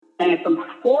And it's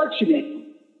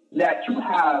unfortunate that you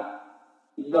have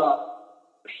the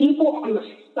people on the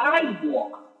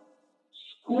sidewalk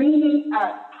screaming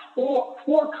at four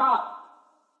cops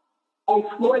on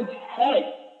Floyd's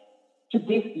head to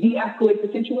de-escalate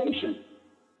the situation.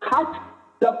 Cops,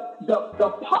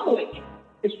 the public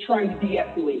is trying to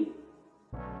de-escalate.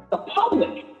 The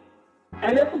public.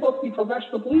 And they're supposed to be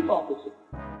professional police officers.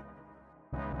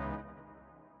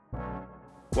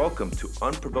 Welcome to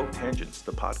Unprovoked Tangents,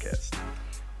 the podcast,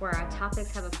 where our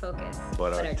topics have a focus,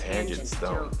 but our tangents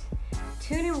don't.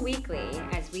 Tune in weekly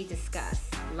as we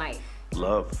discuss life,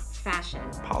 love, fashion,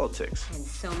 politics, and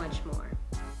so much more.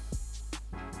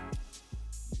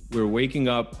 We're waking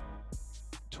up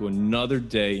to another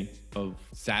day of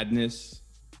sadness,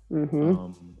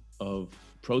 of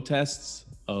protests,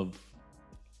 of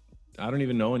I don't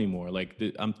even know anymore. Like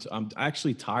I'm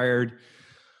actually tired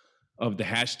of the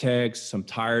hashtags. I'm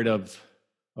tired of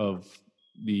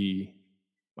the.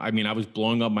 I mean, I was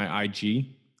blowing up my IG,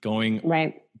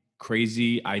 going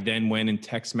crazy. I then went and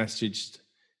text messaged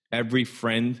every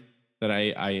friend that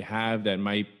I have that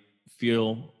might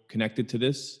feel connected to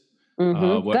this.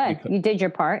 Good. You did your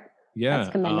part. Yeah.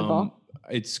 That's commendable.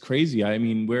 It's crazy. I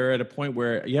mean, we're at a point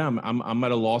where, I'm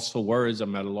at a loss for words.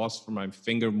 I'm at a loss for my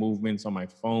finger movements on my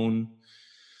phone.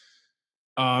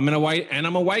 I'm a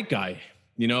white guy,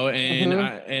 you know, and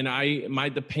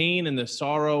the pain and the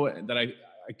sorrow that I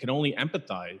can only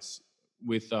empathize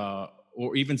with,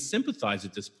 or even sympathize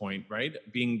at this point, right?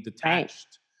 Being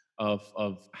detached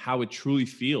of how it truly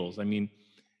feels. I mean,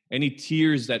 any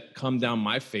tears that come down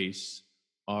my face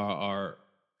are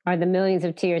the millions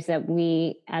of tears that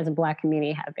we as a Black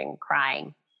community have been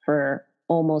crying for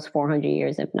almost 400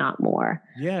 years, if not more.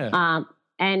 Yeah.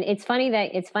 And it's funny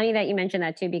that you mentioned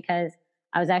that too, because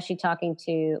I was actually talking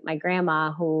to my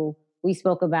grandma, who we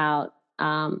spoke about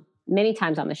many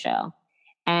times on the show.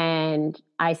 And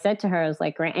I said to her, I was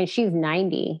like, and she's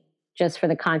 90, just for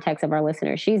the context of our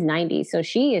listeners, she's 90. So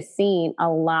she has seen a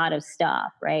lot of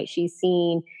stuff, right? She's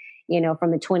seen, you know,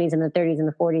 from the 20s and the 30s and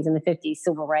the 40s and the 50s,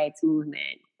 civil rights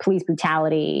movement, police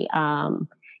brutality,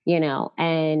 you know.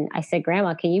 And I said,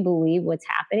 Grandma, can you believe what's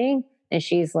happening? And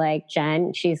she's like,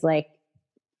 Jen, she's like,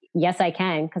 yes, I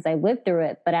can, because I lived through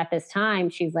it. But at this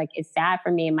time, she's like, it's sad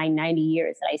for me in my 90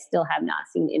 years that I still have not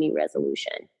seen any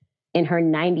resolution. In her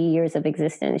 90 years of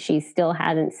existence, she still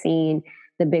hasn't seen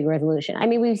the big resolution. I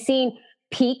mean, we've seen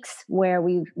peaks where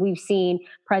we've seen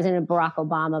President Barack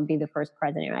Obama be the first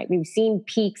president, right? We've seen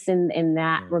peaks in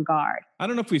that regard. I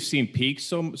don't know if we've seen peaks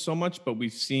so much, but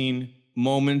we've seen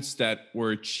moments that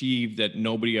were achieved that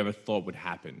nobody ever thought would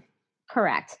happen.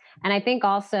 Correct. And I think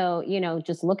also, you know,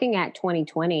 just looking at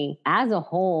 2020 as a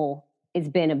whole, it's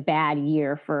been a bad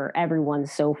year for everyone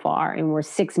so far. And we're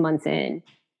 6 months in.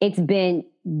 It's been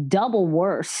double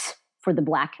worse for the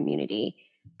Black community.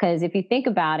 Because if you think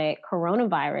about it,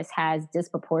 coronavirus has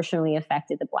disproportionately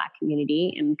affected the Black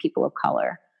community and people of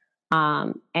color.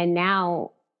 And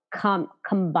now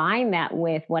combine that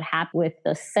with what happened with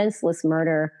the senseless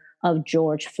murder of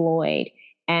George Floyd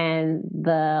and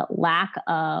the lack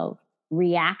of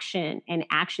reaction and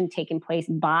action taking place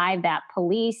by that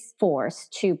police force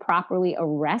to properly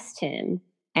arrest him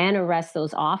and arrest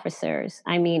those officers.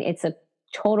 I mean, it's a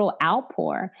total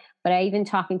outpour. But I even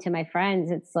talking to my friends,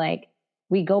 it's like,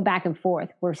 we go back and forth.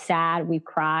 We're sad, we've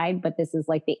cried, but this is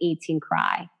like the 18th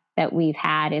cry that we've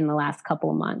had in the last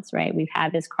couple of months, right? We've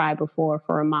had this cry before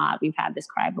for Ahmaud. We've had this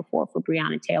cry before for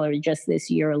Breonna Taylor just this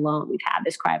year alone. We've had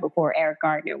this cry before Eric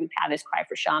Gardner. We've had this cry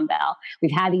for Sean Bell.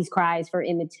 We've had these cries for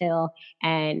Emmett Till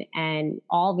and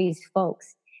all these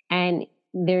folks. And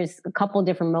there's a couple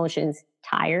different emotions: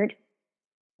 tired,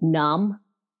 numb,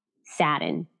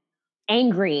 saddened,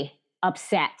 angry,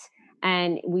 upset.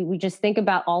 And we just think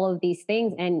about all of these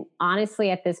things. And honestly,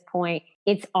 at this point,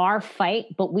 it's our fight,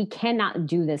 but we cannot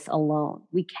do this alone.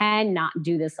 We cannot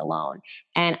do this alone.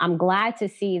 And I'm glad to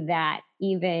see that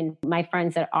even my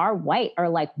friends that are white are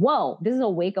like, whoa, this is a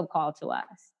wake-up call to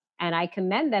us. And I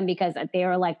commend them, because they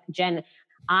were like, Jen,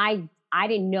 I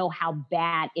didn't know how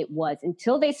bad it was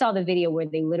until they saw the video where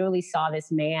they literally saw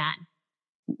this man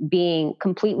being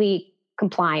completely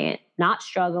compliant, not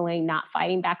struggling, not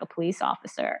fighting back a police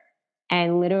officer,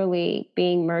 and literally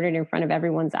being murdered in front of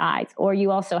everyone's eyes. Or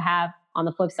you also have, on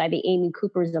the flip side, the Amy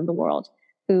Coopers of the world,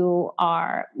 who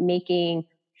are making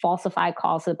falsified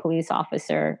calls to the police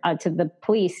officer, to the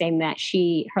police, saying that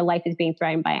her life is being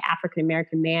threatened by an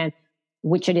African-American man,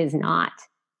 which it is not.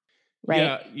 Right?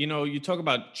 Yeah, you know, you talk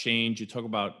about change, you talk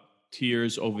about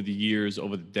tears over the years,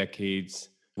 over the decades.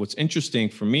 What's interesting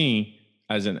for me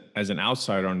as an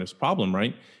outsider on this problem,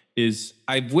 right, is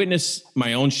I've witnessed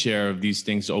my own share of these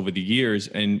things over the years.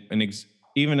 And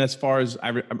even as far as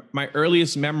my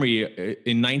earliest memory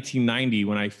in 1990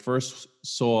 when I first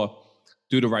saw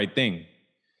Do the Right Thing.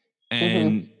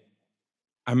 And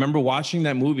I remember watching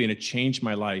that movie and it changed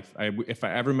my life. If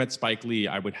I ever met Spike Lee,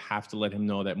 I would have to let him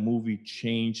know that movie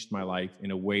changed my life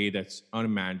in a way that's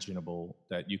unimaginable,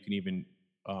 that you can even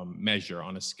measure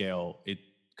on a scale. It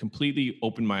completely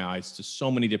opened my eyes to so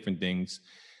many different things.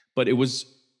 But it was,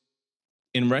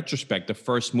 in retrospect, the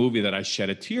first movie that I shed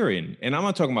a tear in. And I'm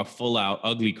not talking about full out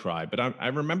ugly cry, but I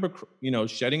remember,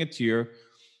 shedding a tear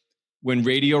when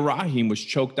Radio Raheem was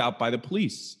choked out by the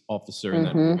police officer in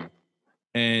that movie.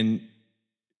 And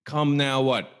come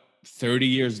now, 30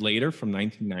 years later from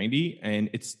 1990, and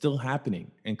it's still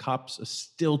happening. And cops are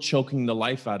still choking the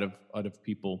life out of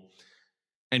people.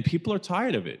 And people are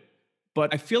tired of it.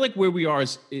 But I feel like where we are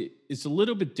is a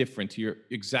little bit different to your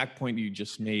exact point you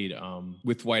just made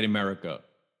with white America.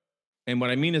 And what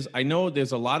I mean is, I know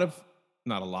there's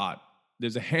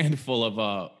there's a handful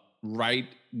of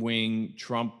right-wing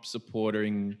Trump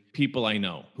supporting people I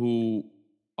know who,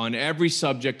 on every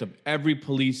subject of every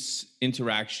police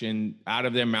interaction, out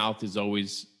of their mouth is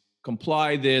always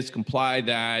comply this, comply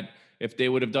that, if they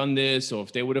would have done this, or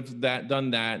if they would have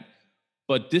done that.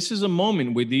 But this is a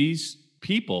moment where these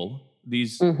people,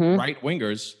 these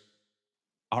right-wingers,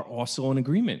 are also in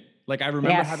agreement. Like, I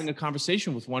remember having a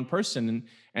conversation with one person,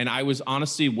 and I was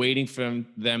honestly waiting for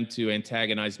them to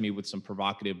antagonize me with some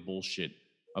provocative bullshit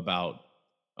about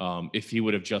if he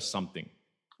would have just something.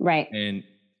 Right. And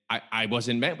I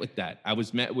wasn't met with that. I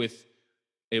was met with,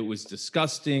 it was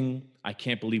disgusting. I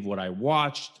can't believe what I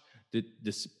watched.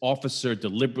 This officer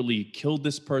deliberately killed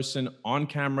this person on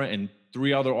camera, and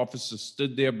 3 other officers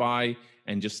stood there by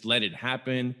and just let it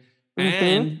happen.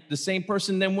 And the same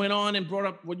person then went on and brought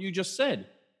up what you just said,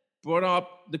 brought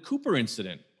up the Cooper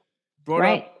incident, brought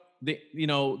up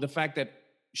the fact that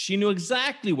she knew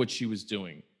exactly what she was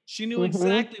doing. She knew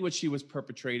exactly what she was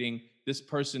perpetrating this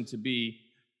person to be,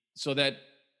 so that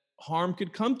harm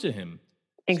could come to him.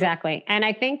 Exactly. And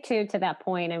I think too, to that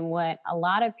point, and what a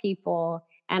lot of people,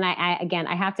 and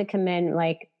I have to commend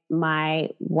like my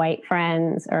white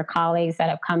friends or colleagues that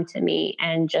have come to me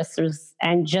and just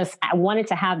I wanted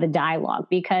to have the dialogue,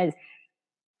 because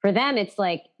for them, it's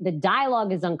like the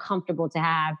dialogue is uncomfortable to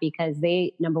have because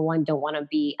they, number one, don't want to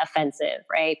be offensive,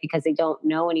 right? Because they don't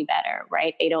know any better,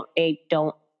 right? They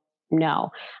don't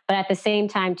know. But at the same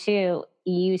time too,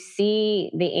 you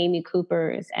see the Amy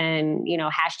Coopers and,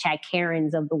 hashtag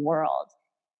Karens of the world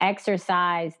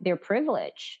exercise their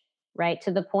privilege, right?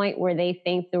 To the point where they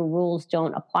think the rules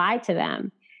don't apply to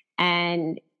them.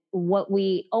 And what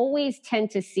we always tend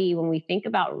to see when we think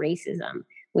about racism,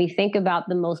 we think about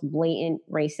the most blatant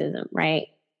racism, right?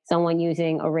 Someone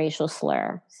using a racial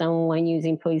slur, someone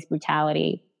using police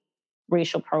brutality,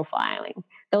 racial profiling.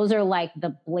 Those are like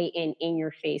the blatant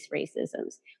in-your-face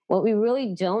racisms. What we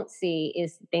really don't see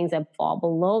is things that fall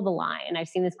below the line. And I've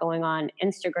seen this going on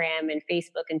Instagram and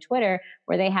Facebook and Twitter,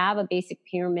 where they have a basic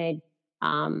pyramid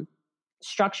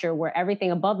structure where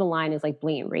everything above the line is like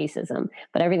blatant racism,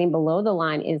 but everything below the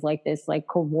line is like this like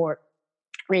covert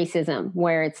racism,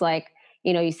 where it's like,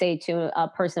 you say to a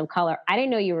person of color, I didn't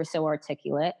know you were so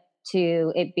articulate,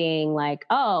 to it being like,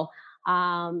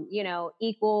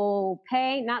 equal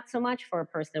pay, not so much for a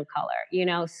person of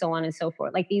color, so on and so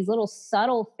forth. Like these little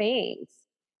subtle things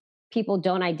people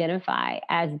don't identify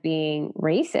as being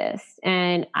racist.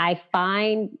 And I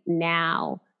find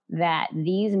now that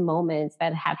these moments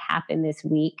that have happened this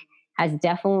week has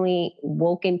definitely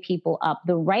woken people up,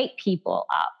 the right people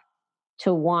up,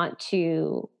 to want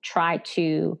to try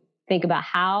to think about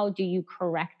how do you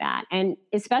correct that. And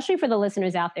especially for the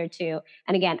listeners out there too.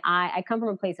 And again, I come from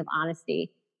a place of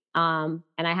honesty. And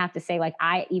I have to say, like,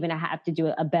 I even have to do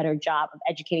a better job of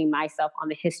educating myself on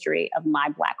the history of my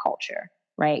Black culture,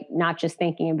 right? Not just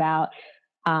thinking about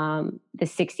the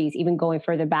 60s, even going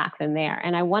further back than there.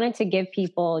 And I wanted to give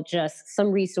people just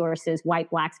some resources, white,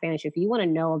 Black, Spanish. If you want to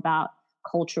know about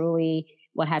culturally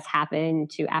what has happened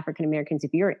to African Americans,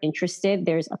 if you're interested,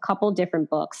 there's a couple different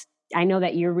books. I know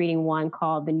that you're reading one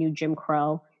called The New Jim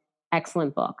Crow.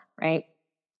 Excellent book, right?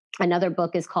 Another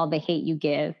book is called The Hate U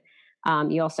Give.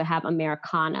 You also have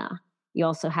Americana. You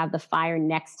also have The Fire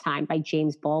Next Time by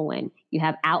James Baldwin. You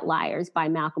have Outliers by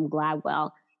Malcolm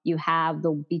Gladwell. You have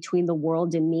the Between the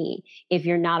World and Me. If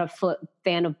you're not a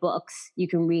fan of books, you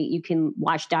can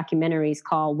watch documentaries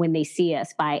called When They See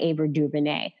Us by Ava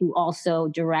DuVernay, who also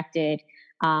directed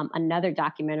another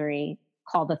documentary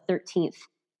called The 13th,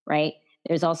 right?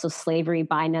 There's also Slavery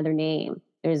by Another Name.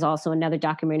 There's also another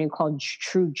documentary called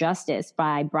True Justice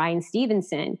by Brian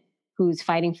Stevenson, who's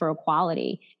fighting for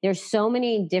equality. There's so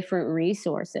many different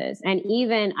resources. And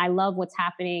even I love what's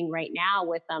happening right now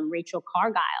with Rachel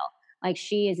Cargile. Like,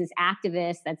 she is this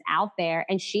activist that's out there,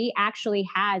 and she actually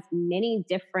has many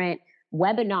different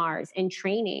webinars and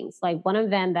trainings. Like, one of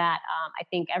them that I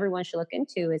think everyone should look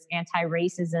into is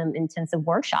anti-racism intensive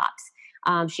workshops.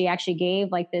 She actually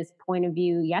gave like this point of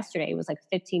view yesterday. It was like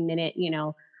a 15-minute,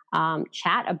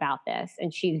 chat about this,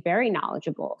 and she's very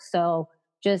knowledgeable. So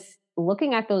just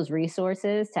looking at those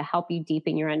resources to help you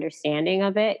deepen your understanding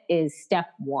of it is step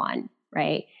one,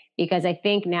 right? Because I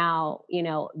think now,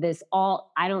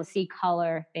 I don't see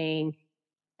color thing,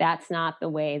 that's not the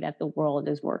way that the world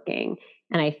is working.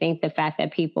 And I think the fact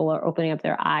that people are opening up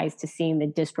their eyes to seeing the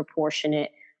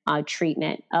disproportionate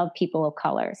treatment of people of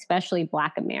color, especially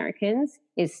Black Americans,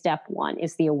 is step one,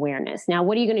 is the awareness. Now,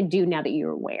 what are you going to do now that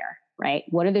you're aware, right?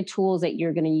 What are the tools that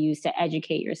you're going to use to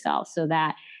educate yourself so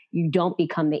that you don't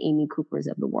become the Amy Coopers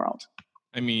of the world?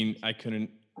 I mean, I couldn't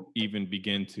even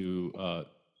begin to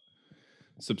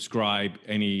subscribe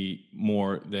any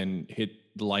more than hit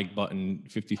the like button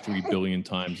 53 billion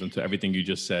times into everything you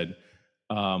just said.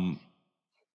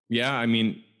 Yeah, I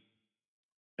mean,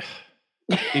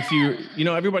 if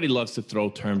everybody loves to throw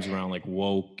terms around like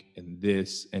woke and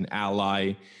this and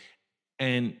ally.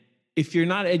 And if you're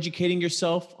not educating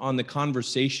yourself on the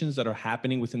conversations that are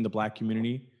happening within the Black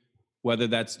community, whether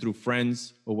that's through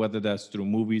friends or whether that's through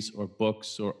movies or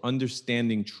books, or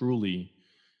understanding truly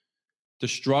the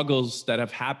struggles that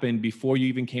have happened before you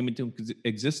even came into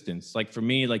existence. Like, for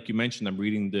me, like you mentioned, I'm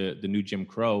reading the new Jim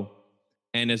Crow.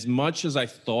 And as much as I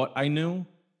thought I knew,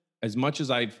 as much as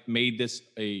I've made this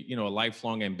a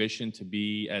lifelong ambition to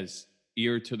be as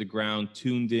ear to the ground,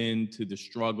 tuned in to the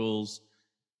struggles,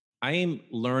 I am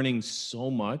learning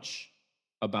so much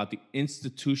about the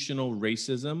institutional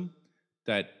racism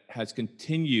that has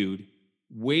continued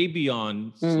way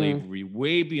beyond slavery,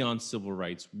 way beyond civil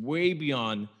rights, way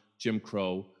beyond Jim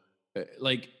Crow,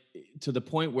 like to the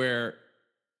point where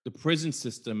the prison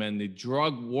system and the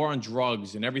war on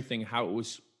drugs and everything, how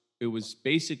it was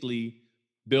basically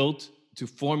built to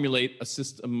formulate a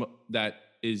system that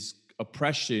is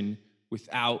oppression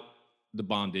without the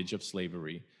bondage of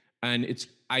slavery. And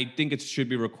I think it should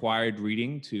be required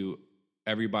reading to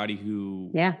everybody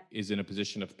who is in a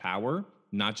position of power,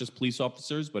 not just police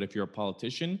officers, but if you're a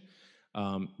politician,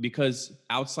 because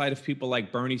outside of people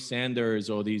like Bernie Sanders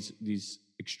or these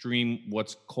extreme,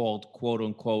 what's called quote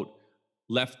unquote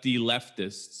lefty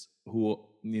leftists who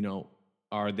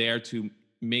are there to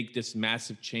make this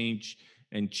massive change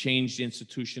and change the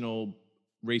institutional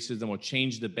racism, or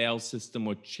change the bail system,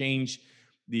 or change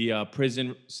the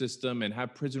prison system and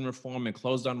have prison reform and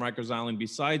close down Rikers Island.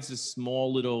 Besides this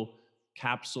small little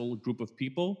capsule group of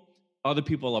people, other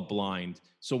people are blind.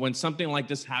 So when something like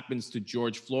this happens to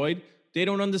George Floyd, they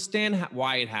don't understand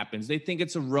why it happens. They think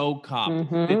it's a rogue cop.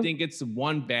 They think it's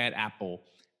one bad apple.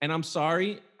 And I'm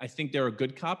sorry, I think there are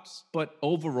good cops, but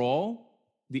overall,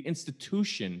 the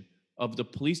institution of the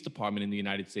police department in the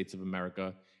United States of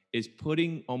America is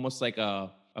putting almost like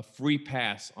a free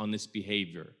pass on this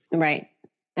behavior. Right.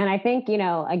 And I think,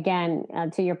 again,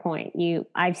 to your point,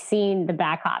 I've seen the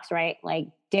bad cops, right? Like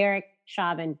Derek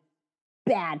Chauvin,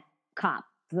 bad cop.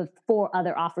 The 4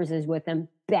 other officers with him,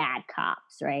 bad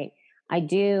cops, right? I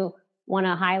do want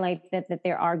to highlight that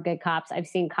there are good cops. I've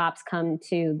seen cops come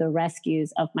to the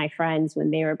rescues of my friends when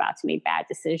they were about to make bad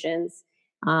decisions,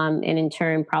 and in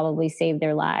turn probably save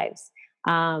their lives.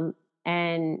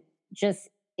 And just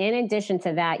in addition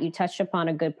to that, you touched upon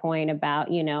a good point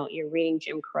about, you're reading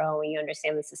Jim Crow and you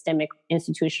understand the systemic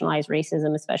institutionalized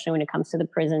racism, especially when it comes to the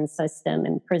prison system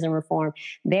and prison reform.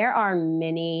 There are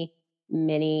many,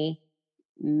 many,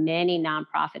 many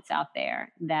nonprofits out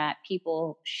there that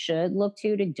people should look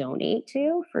to donate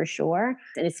to, for sure.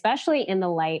 And especially in the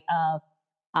light of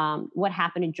what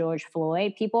happened to George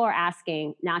Floyd, people are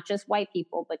asking, not just white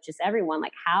people, but just everyone,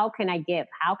 like, how can I give?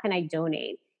 How can I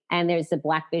donate? And there's the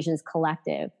Black Visions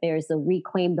Collective. There's the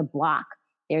Reclaim the Block.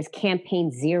 There's Campaign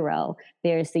Zero.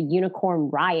 There's the Unicorn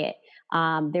Riot.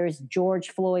 There's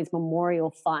George Floyd's Memorial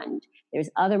Fund. There's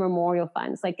other memorial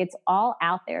funds. Like, it's all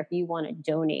out there if you want to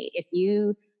donate. If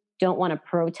you don't want to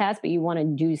protest, but you want to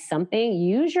do something,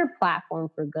 use your platform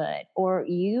for good, or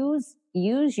use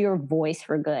your voice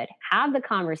for good. Have the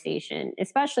conversation,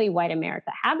 especially white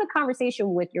America. Have the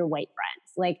conversation with your white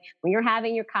friends. Like, when you're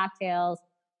having your cocktails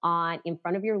in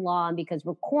front of your lawn because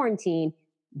we're quarantined,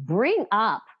 bring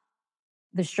up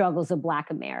the struggles of Black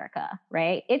America,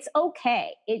 right? It's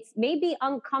okay. It's maybe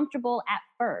uncomfortable at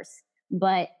first,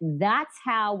 But that's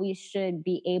how we should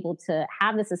be able to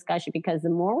have this discussion, because the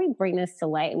more we bring this to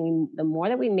light and the more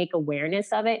that we make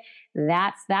awareness of it,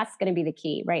 that's going to be the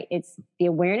key, right? It's the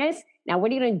awareness. Now,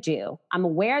 what are you going to do? I'm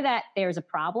aware that there's a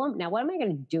problem. Now, what am I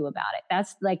going to do about it?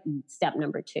 That's like step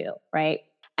number 2, right?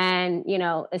 And,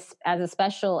 as a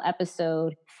special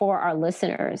episode for our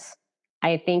listeners,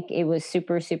 I think it was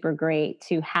super, super great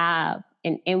to have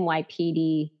an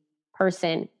NYPD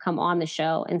person come on the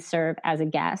show and serve as a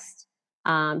guest.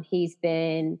 He's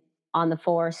been on the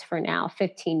force for now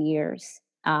 15 years.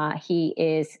 He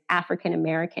is African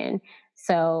American.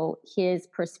 So his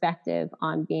perspective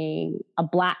on being a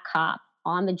Black cop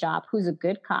on the job, who's a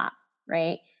good cop,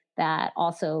 right? That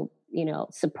also,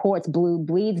 supports blue,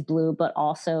 bleeds blue, but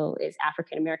also is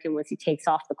African American once he takes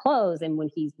off the clothes and when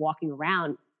he's walking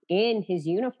around in his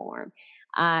uniform.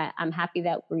 I'm happy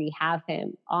that we have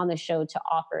him on the show to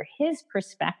offer his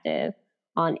perspective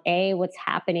on what's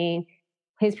happening,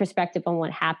 his perspective on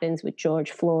what happens with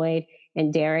George Floyd,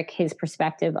 and Derek, his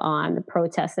perspective on the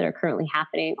protests that are currently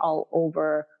happening all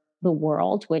over the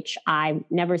world, which I've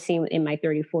never seen in my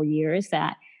 34 years.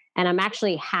 And I'm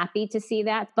actually happy to see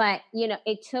that. But,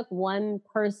 it took one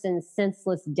person's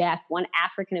senseless death, one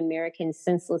African-American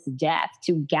senseless death,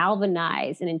 to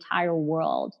galvanize an entire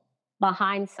world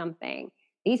behind something.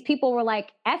 These people were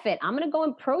like, F it, I'm going to go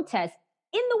and protest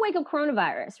in the wake of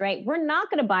coronavirus, right? We're not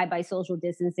going to abide by social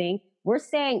distancing. We're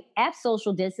saying F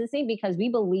social distancing because we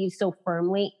believe so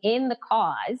firmly in the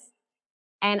cause.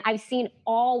 And I've seen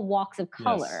all walks of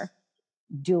color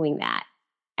doing that.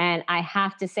 And I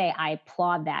have to say, I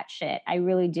applaud that shit. I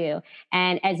really do.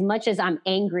 And as much as I'm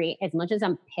angry, as much as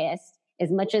I'm pissed,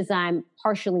 as much as I'm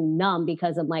partially numb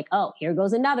because I'm like, oh, here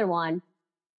goes another one,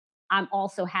 I'm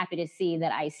also happy to see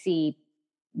that I see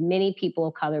many people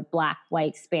of color, Black,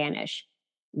 white, Spanish,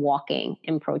 walking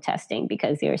and protesting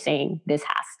because they're saying this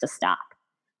has to stop.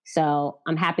 So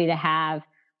I'm happy to have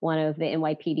one of the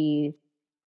NYPD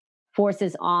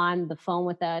forces on the phone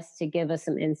with us to give us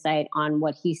some insight on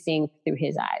what he's seeing through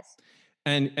his eyes.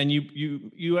 And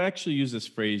you actually use this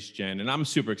phrase, Jen, and I'm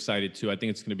super excited too. I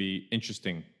think it's going to be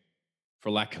interesting, for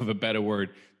lack of a better word,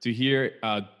 to hear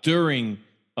during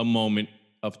a moment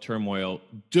of turmoil,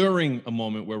 during a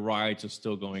moment where riots are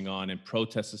still going on and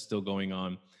protests are still going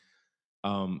on,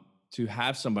 to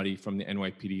have somebody from the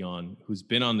NYPD on who's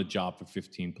been on the job for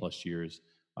 15 plus years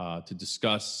to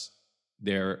discuss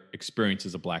their experience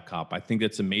as a Black cop. I think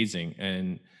that's amazing.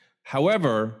 And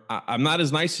however, I'm not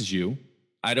as nice as you.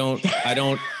 I don't.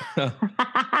 I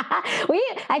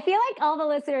feel like all the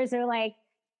listeners are like,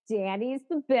 Danny's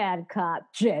the bad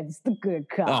cop, Jen's the good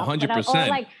cop.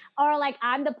 100%. Or like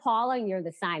I'm the Paul and you're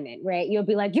the Simon, right? You'll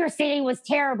be like, your scene was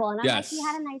terrible. And I'm like, you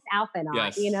had a nice outfit on.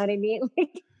 Yes. You know what I mean?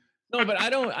 No, but I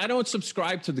don't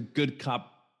subscribe to the good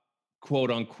cop, quote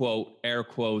unquote, air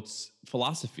quotes,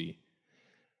 philosophy.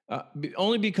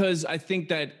 Only because I think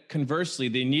that conversely,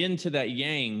 the yin to that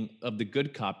yang of the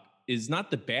good cop is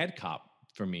not the bad cop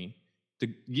for me.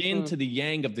 The yin to the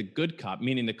yang of the good cop,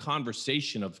 meaning the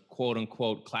conversation of quote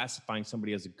unquote classifying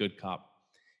somebody as a good cop,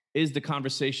 is the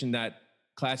conversation that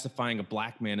classifying a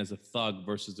Black man as a thug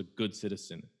versus a good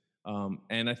citizen.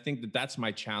 And I think that that's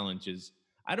my challenge is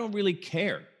I don't really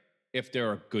care if there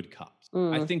are good cops.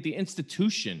 I think the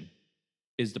institution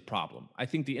is the problem. I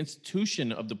think the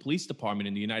institution of the police department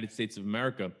in the United States of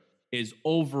America is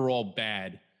overall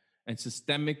bad, and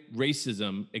systemic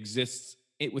racism exists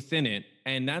within it,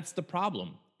 and that's the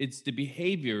problem. It's the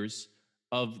behaviors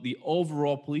of the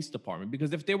overall police department,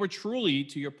 because if they were truly,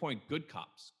 to your point, good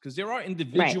cops, because there are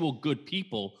individual good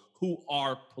people who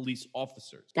are police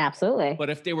officers. Absolutely. But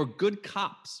if they were good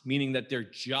cops, meaning that their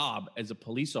job as a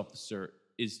police officer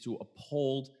is to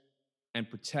uphold and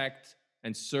protect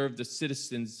and serve the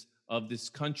citizens of this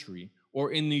country,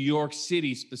 or in New York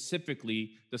City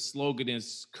specifically, the slogan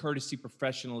is courtesy,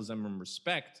 professionalism, and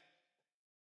respect,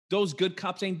 those good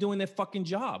cops ain't doing their fucking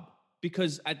job.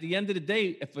 Because at the end of the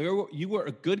day, if you were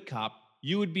a good cop,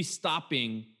 you would be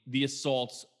stopping the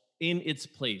assaults in its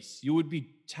place. You would be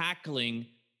tackling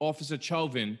Officer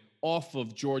Chauvin off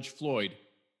of George Floyd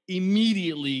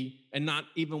immediately and not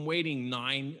even waiting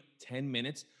 9-10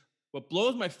 minutes. What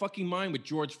blows my fucking mind with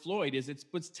George Floyd is it's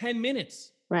 10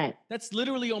 minutes. Right. That's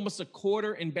literally almost a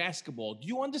quarter in basketball. Do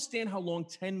you understand how long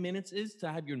 10 minutes is to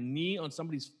have your knee on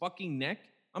somebody's fucking neck?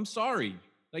 I'm sorry.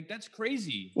 Like, that's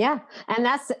crazy. Yeah. And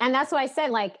that's what I said,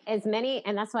 like, as many,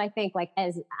 and that's what I think, like,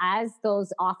 as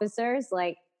those officers,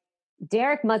 like,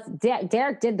 Derek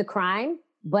did the crime,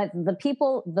 but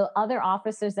the other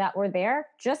officers that were there,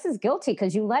 just as guilty,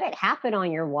 because you let it happen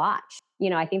on your watch. You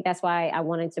know, I think that's why I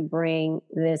wanted to bring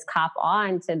this cop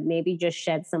on to maybe just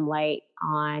shed some light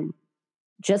on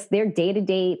just their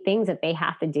day-to-day things that they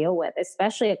have to deal with,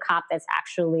 especially a cop that's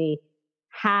actually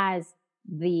has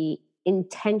the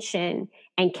intention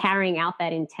and carrying out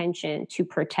that intention to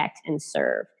protect and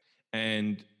serve.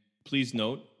 And please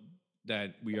note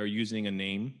that we are using a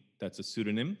name that's a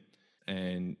pseudonym,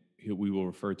 and we will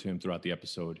refer to him throughout the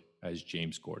episode as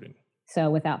James Gordon. So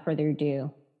without further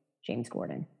ado, James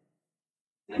Gordon.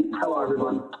 Hello,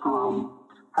 everyone.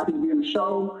 Happy to be on the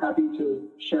show. Happy to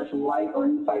share some light or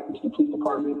insight into the police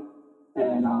department,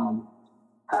 and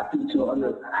happy to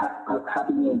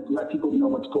let people know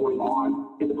what's going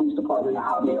on in the police department and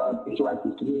how they are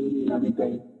interacting with the community and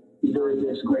everything during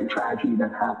this great tragedy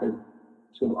that happened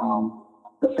to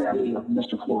the family of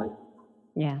Mr. Floyd.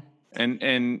 Yeah.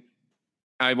 And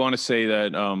I want to say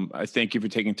that I thank you for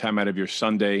taking time out of your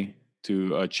Sunday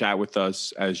to chat with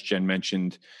us. As Jen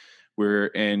mentioned, we're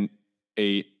in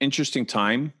a interesting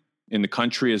time in the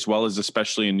country, as well as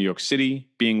especially in New York City,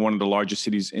 being one of the largest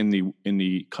cities in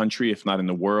the country, if not in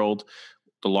the world,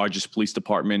 the largest police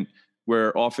department.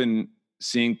 We're often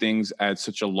seeing things at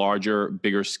such a larger,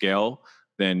 bigger scale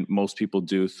than most people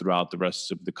do throughout the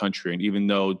rest of the country. And even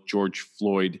though George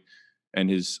Floyd and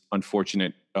his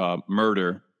unfortunate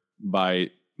murder by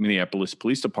Minneapolis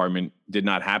Police Department did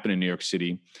not happen in New York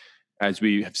City, as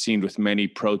we have seen with many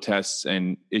protests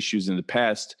and issues in the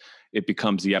past, it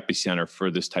becomes the epicenter for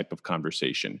this type of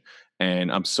conversation.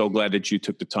 And I'm so glad that you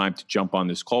took the time to jump on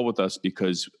this call with us,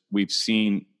 because we've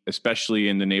seen, especially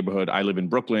in the neighborhood, I live in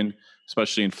Brooklyn,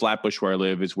 especially in Flatbush where I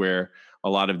live, is where a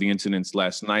lot of the incidents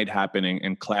last night happening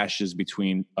and clashes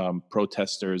between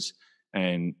protesters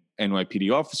and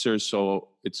NYPD officers. So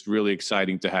it's really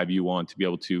exciting to have you on to be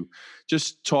able to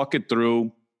just talk it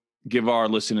through, give our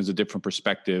listeners a different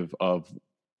perspective of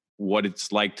what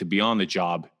it's like to be on the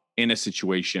job in a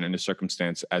situation, in a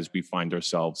circumstance as we find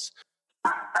ourselves.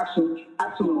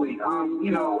 Absolutely.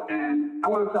 And I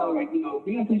want to tell you,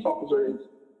 being a police officer is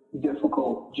a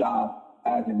difficult job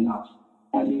as enough.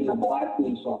 And being a Black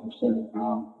police officer,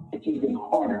 it's even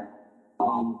harder.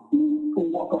 You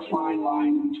walk a fine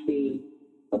line between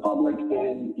the public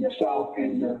and yourself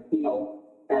and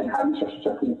and having such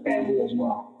respect for your family as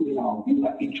well.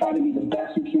 You try to be the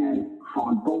best you can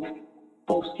on both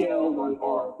scales,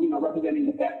 or representing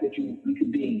the best that you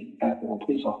can be as a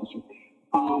police officer,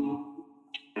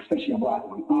 especially a Black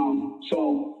one.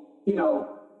 So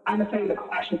I understand the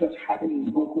clashes that's happening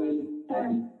in Brooklyn,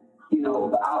 and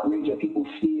the outrage that people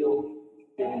feel,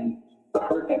 and the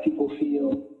hurt that people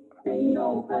feel, and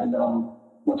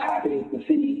what's happening in the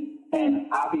city. And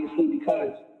obviously,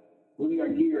 because we are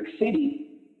New York City,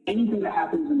 anything that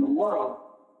happens in the world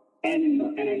and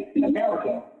in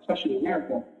America, especially in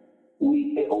America,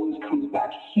 it always comes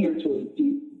back here to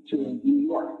New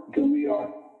York, because we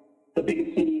are the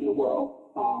biggest city in the world.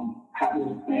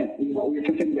 We're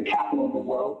considered the capital of the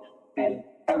world, and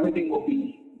everything will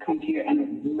come here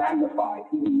and magnified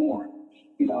even more.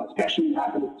 Especially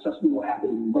what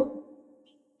happened in Brooklyn.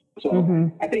 So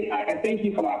I thank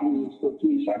you for that news, so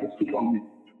I can speak on it.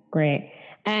 Great.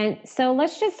 And so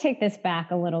let's just take this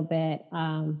back a little bit,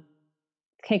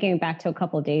 kicking it back to a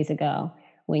couple of days ago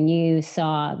when you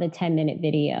saw the 10-minute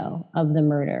video of the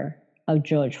murder of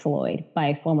George Floyd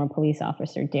by former police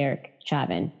officer Derek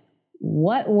Chauvin.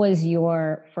 What was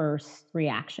your first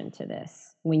reaction to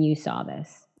this when you saw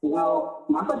this? Well,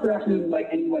 my first reaction is like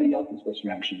anybody else's first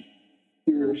reaction.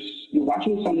 You're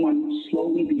watching someone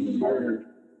slowly be murdered,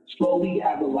 slowly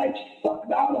have the life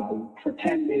sucked out of them for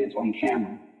 10 minutes on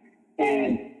camera.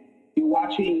 And you're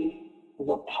watching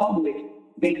the public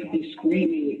basically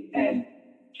screaming and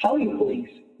telling the police,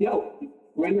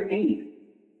 render aid.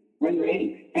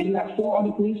 And you have 4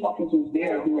 other police officers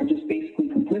there who are just basically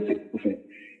complicit with it.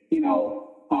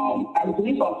 As a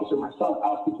police officer myself, I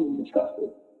was completely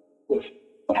disgusted with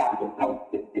what happened.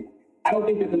 I don't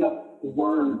think there's enough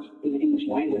words in the English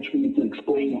language for me to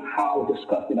explain how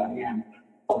disgusted I am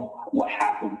of what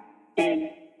happened. And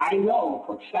I know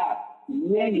for a fact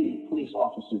many police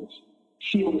officers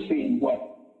feel the same way.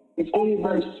 It's only a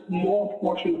very small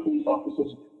portion of police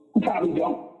officers who probably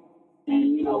don't,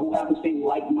 and who have the same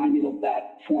like-minded of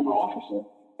that former officer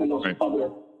and those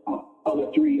other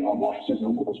 3 officers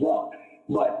as well.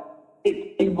 But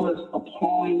it was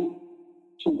appalling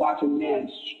to watch a man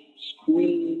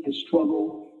scream and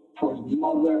struggle for his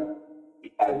mother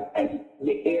as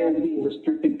the air is being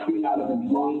restricted coming out of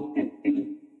his lungs,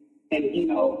 and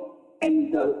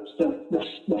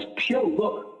the pure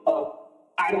look of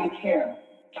I don't care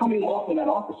coming off of that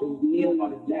officer who's kneeling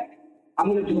on his neck. I'm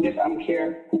going to do this. I don't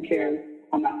care. Who cares?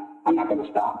 I'm not going to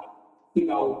stop.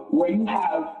 Where you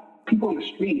have people on the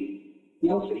street,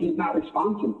 he's not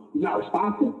responsive. He's not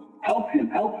responsive. Help him.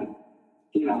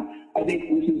 You know, I think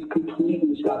this is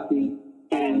completely disgusting,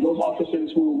 and those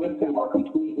officers who were with them are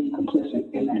completely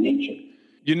complicit in that nature.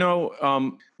 You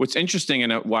know, what's interesting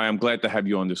and why I'm glad to have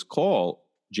you on this call,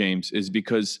 James, is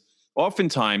because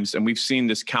oftentimes, and we've seen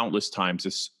this countless times,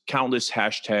 this countless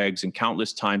hashtags and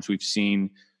countless times we've seen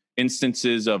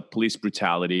instances of police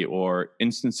brutality or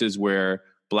instances where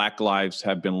Black lives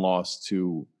have been lost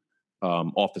to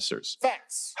officers.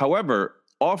 Facts. However,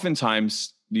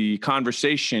 oftentimes the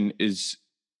conversation is,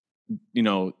 you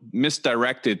know,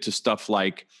 misdirected to stuff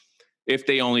like, if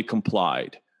they only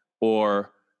complied,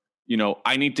 or, you know,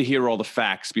 I need to hear all the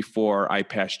facts before I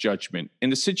pass judgment. In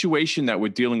the situation that we're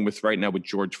dealing with right now with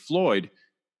George Floyd,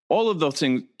 all of those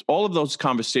things, all of those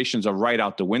conversations are right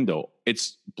out the window.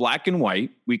 It's black and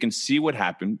white. We can see what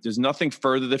happened. There's nothing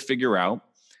further to figure out.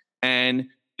 And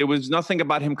there was nothing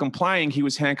about him complying. He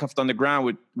was handcuffed on the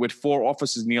ground with 4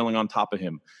 officers kneeling on top of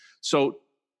him. So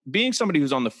being somebody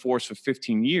who's on the force for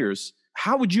 15 years,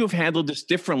 how would you have handled this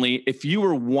differently if you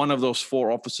were one of those 4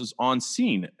 officers on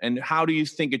scene? And how do you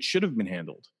think it should have been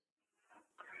handled?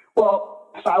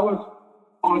 Well, if I was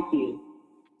on scene,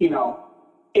 you know,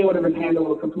 it would have been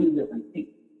handled completely different.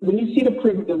 When you see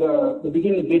the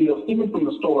beginning videos, even from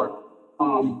the store,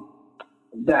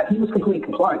 that he was completely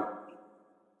compliant.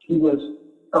 He was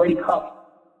already cuffed.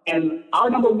 And our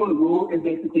number one rule is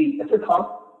basically, if you're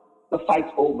cuffed, the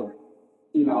fight's over.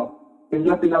 You know, there's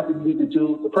nothing else you need to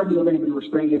do. The person's already been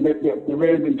restrained. They've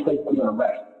already been placed under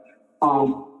arrest.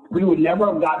 We would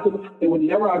never have gotten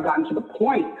to the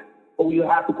point where we would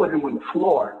have to put him on the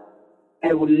floor.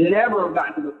 And it would never have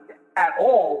gotten to at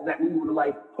all that we would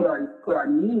like put our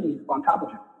knees on top of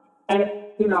him. And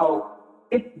you know,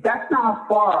 that's not how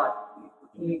far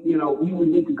you know we would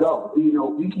need to go. You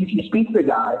know, if you speak to the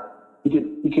guy, you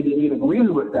could agree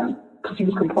with them because he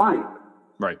was compliant.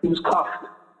 Right. He was cuffed.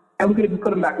 And we could have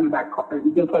put him back in the back car.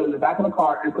 We could have put him in the back of the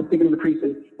car and put him in the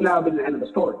precinct, and that would have been the end of the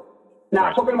story. Now,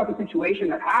 right. Talking about the situation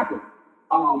that happened,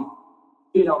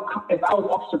 you know, if I was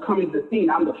officer coming to the scene,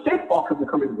 I'm the 5th officer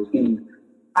coming to the scene,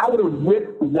 I would have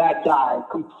ripped that guy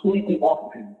completely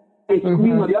off of him and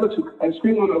screamed on the other 2 and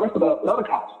screamed on the rest of the other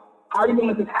cops. How are you going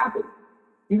to let this happen?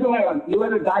 You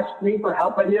let a guy scream for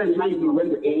help right here and you're not even going to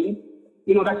render aid?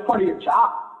 You know, that's part of your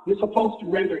job. You're supposed to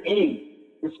render aid.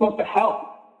 You're supposed to help.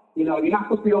 You know, you're not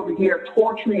supposed to be over here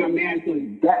torturing a man to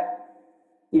his death.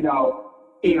 You know,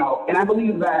 and I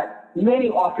believe that many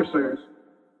officers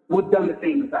would have done the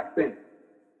same exact thing.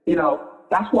 You know,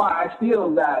 that's why I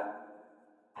feel that,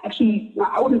 actually,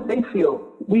 I wouldn't say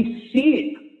feel, we see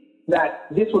it that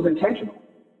this was intentional.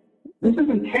 This is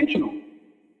intentional.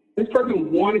 This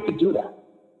person wanted to do that.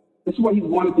 This is what he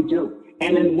wanted to do.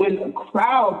 And then when the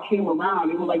crowd came around,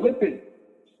 they were like, listen,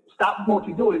 stop what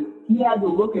you're doing. He had the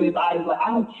look in his eyes like,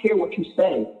 I don't care what you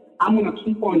say. I'm going to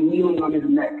keep on kneeling on his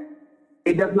neck.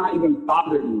 It does not even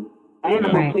bother me. And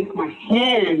I'm going to place my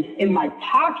hand in my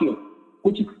pocket,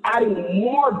 which is adding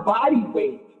more body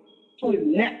weight to his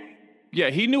neck. Yeah,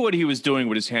 he knew what he was doing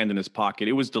with his hand in his pocket.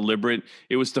 It was deliberate.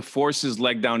 It was to force his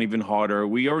leg down even harder.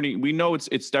 We know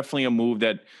it's definitely a move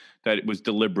that it was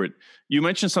deliberate. You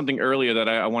mentioned something earlier that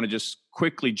I want to just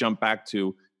quickly jump back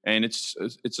to. And it's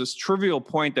this trivial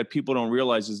point that people don't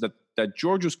realize is that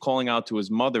George was calling out to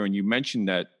his mother, and you mentioned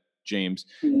that, James.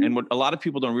 Mm-hmm. And what a lot of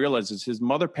people don't realize is his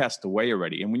mother passed away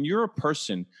already. And when you're a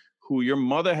person who your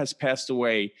mother has passed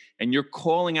away and you're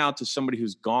calling out to somebody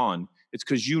who's gone, it's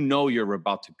because you know you're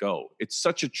about to go. It's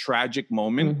such a tragic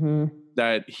moment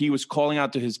that he was calling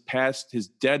out to his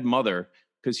dead mother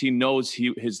because he knows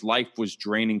his life was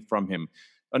draining from him.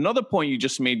 Another point you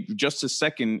just made just a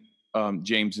second,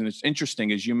 James, and it's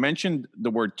interesting, is you mentioned the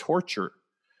word torture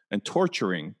and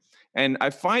torturing. And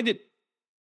I find it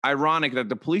ironic that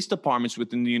the police departments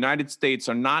within the United States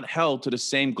are not held to the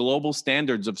same global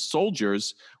standards of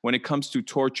soldiers when it comes to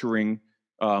torturing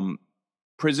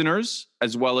prisoners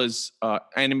as well as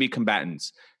enemy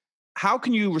combatants. How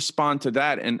can you respond to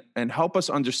that and help us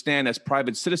understand as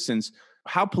private citizens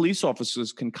how police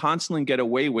officers can constantly get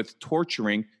away with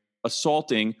torturing,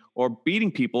 assaulting, or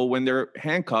beating people when they're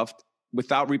handcuffed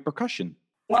without repercussion?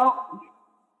 Well,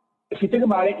 if you think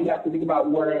about it, you have to think about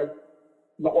where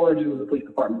the origin of the police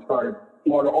department started,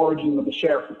 or the origin of the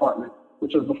sheriff's department,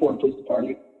 which was before the police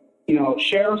department. You know,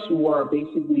 sheriffs were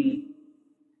basically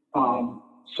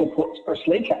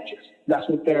slave catchers. That's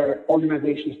what their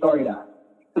organization started at,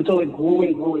 until it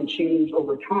grew and changed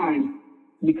over time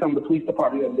to become the police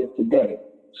department that it is today.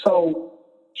 So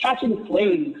catching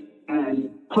slaves and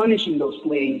punishing those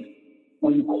slaves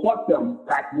when you caught them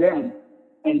back then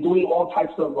and doing all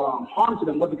types of harm to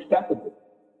them was acceptable.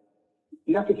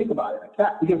 You have to think about it like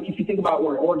that, because if you think about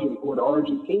where the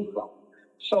origins came from.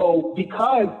 So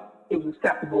because it was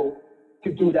acceptable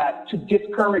to do that, to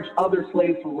discourage other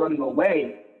slaves from running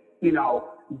away,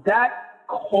 that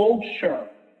culture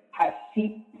has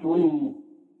seeped through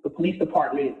the police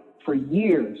department for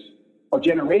years or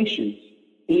generations,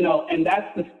 and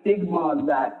that's the stigma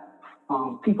that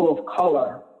people of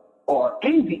color or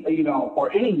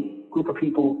any group of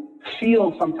people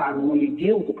feel sometimes when they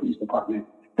deal with the police department,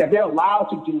 that they're allowed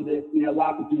to do this, and they're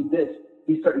allowed to do this,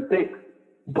 these certain things.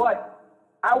 But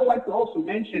I would like to also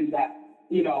mention that,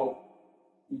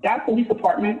 that police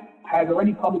department has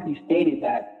already publicly stated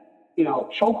that,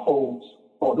 chokeholds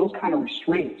or those kind of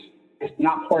restraints is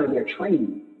not part of their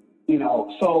training,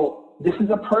 So this is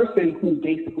a person who's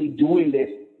basically doing this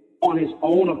on his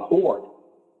own accord.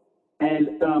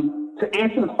 And to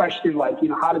answer the question,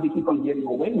 how do they keep on getting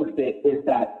away with it, is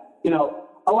that,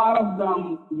 a lot of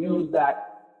them use that,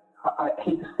 I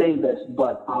hate to say this,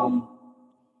 but,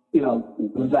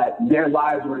 that their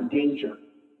lives were in danger.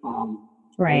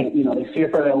 Right. And, they fear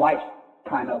for their life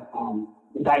kind of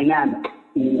dynamic,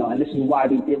 and this is why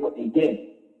they did what they did.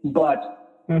 But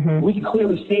we can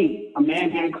clearly see a man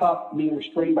handcuffed, being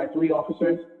restrained by 3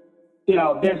 officers.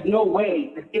 There's no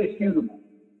way, it's inexcusable.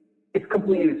 It's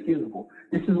completely inexcusable.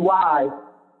 This is why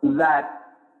that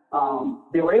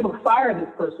they were able to fire this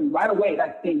person right away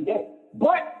that same day.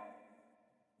 But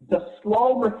the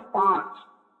slow response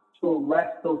to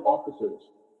arrest those officers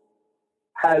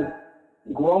has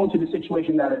grown to the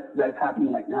situation that is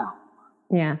happening right now.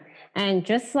 Yeah. And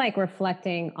just like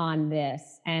reflecting on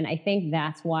this, and I think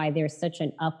that's why there's such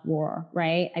an uproar,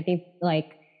 right? I think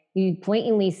you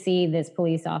blatantly see this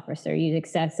police officer use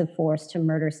excessive force to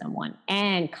murder someone,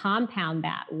 and compound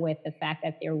that with the fact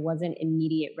that there wasn't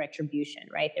immediate retribution,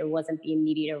 right? There wasn't the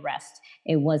immediate arrest.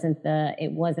 It wasn't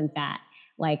that.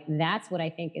 That's what I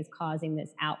think is causing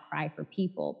this outcry for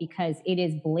people, because it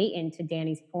is blatant, to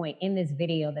Danny's point, in this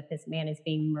video, that this man is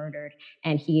being murdered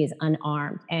and he is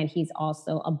unarmed, and he's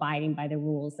also abiding by the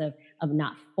rules of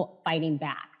not fighting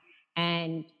back.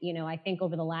 And, I think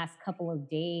over the last couple of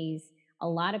days, a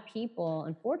lot of people,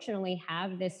 unfortunately,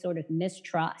 have this sort of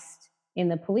mistrust in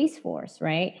the police force,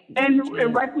 right? And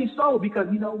rightfully so, because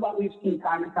what we've seen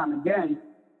time and time again,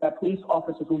 that police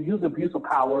officers who use abuse of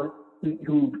power,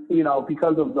 who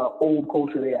because of the old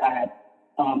culture they had,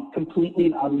 completely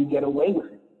and utterly get away with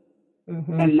it,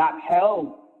 and not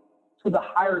held to the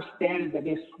higher standards that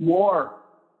they swore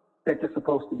that they're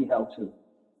supposed to be held to.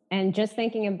 And just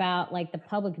thinking about the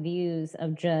public views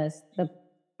of just the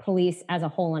police as a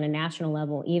whole on a national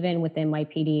level, even within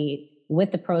YPD,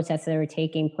 with the protests that are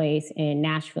taking place in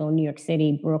Nashville, New York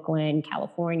City, Brooklyn,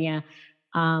 California,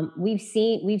 we've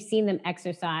seen them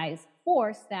exercise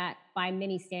force that by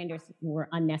many standards were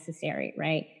unnecessary,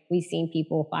 right? We've seen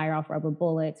people fire off rubber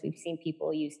bullets. We've seen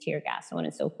people use tear gas, so on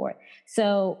and so forth.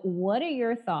 So what are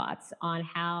your thoughts on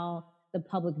how the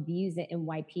public views it in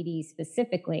YPD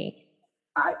specifically?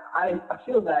 I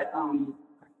feel that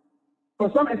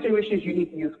for some situations you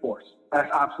need to use force.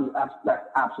 That's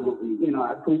absolutely.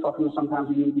 As police officers,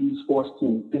 sometimes you need to use force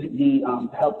to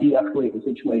help de-escalate the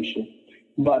situation.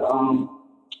 But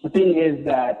the thing is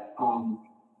that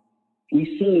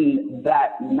we've seen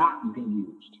that not be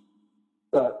used.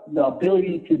 The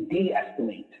ability to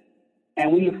de-escalate.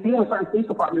 And we have seen with certain police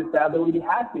departments that ability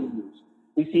has been used.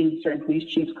 We've seen certain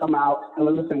police chiefs come out and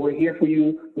listen, we're here for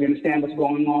you. We understand what's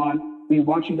going on. We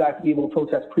want you guys to be able to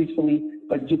protest peacefully,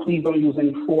 but please don't use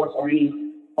any force or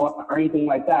anything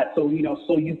like that. So,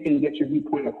 so you can get your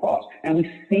viewpoint across. And we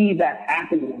see that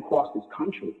happening across this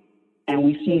country. And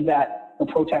we see that the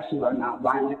protesters are not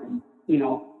violent, and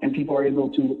and people are able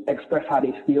to express how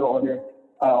they feel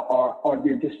or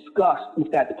their disgust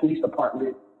with that the police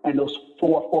department and those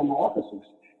 4 former officers.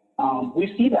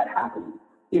 We see that happening,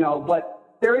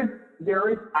 but there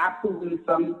is absolutely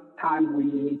some times where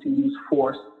you need to use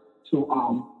force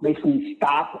to basically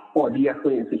stop or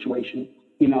de-escalate a situation.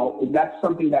 That's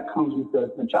something that comes with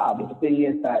the job. But the thing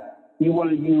is that you want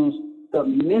to use the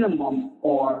minimum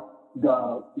or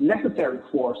the necessary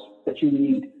force that you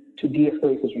need to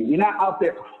de-escalate the situation. You're not out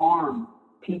there to harm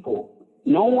people.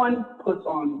 No one puts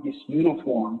on this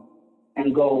uniform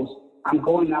and goes, I'm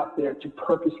going out there to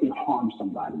purposely harm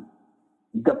somebody.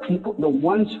 The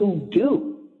ones who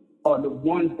do are the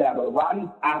ones that are rotten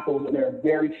apples, and there are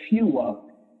very few of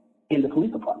in the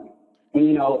police department.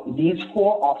 And these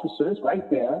 4 officers right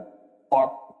there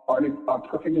are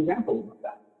perfect examples of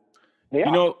that. They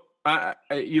are.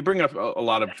 You bring up a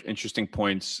lot of interesting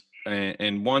points,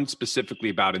 and one specifically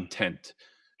about intent.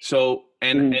 So,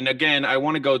 and again, I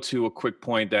want to go to a quick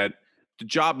point that the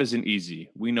job isn't easy.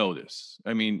 We know this.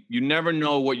 I mean, you never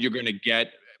know what you're going to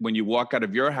get when you walk out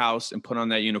of your house and put on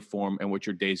that uniform and what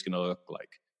your day's going to look like.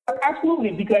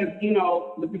 Absolutely, because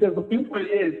the viewpoint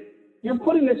is you're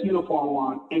putting this uniform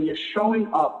on and you're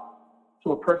showing up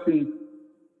to a person's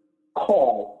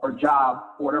call or job,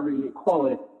 or whatever you may call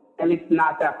it, and it's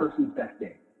not that person's best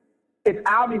day. It's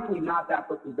obviously not that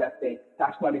person's best day.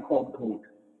 That's why they call the police.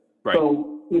 Right.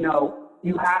 So,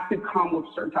 you have to come with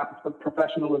certain type of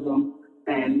professionalism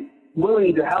and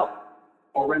willing to help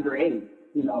or render aid,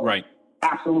 Right.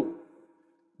 Absolutely.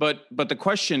 But the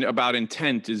question about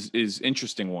intent is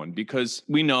interesting one, because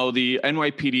we know the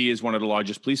NYPD is one of the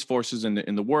largest police forces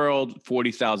in the world,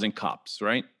 40,000 cops,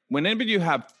 right? Whenever you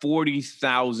have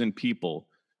 40,000 people,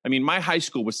 I mean, my high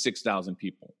school was 6,000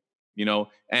 people,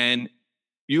 and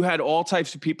you had all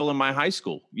types of people in my high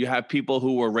school. You have people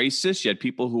who were racist. You had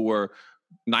people who were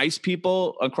nice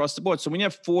people across the board. So when you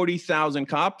have 40,000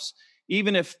 cops,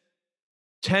 even if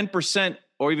 10%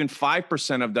 or even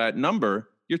 5% of that number,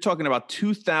 you're talking about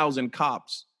 2,000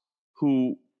 cops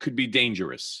who could be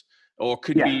dangerous or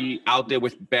could be out there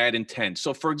with bad intent.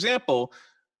 So, for example,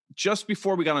 just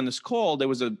before we got on this call, there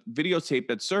was a videotape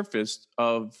that surfaced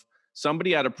of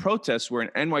somebody at a protest where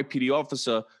an NYPD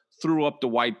officer threw up the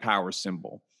white power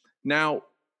symbol. Now,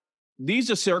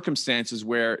 these are circumstances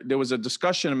where there was a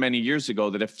discussion many years ago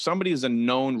that if somebody is a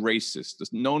known racist, a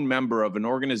known member of an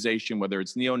organization, whether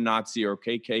it's neo-Nazi or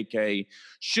KKK,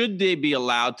 should they be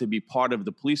allowed to be part of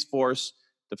the police force,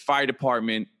 the fire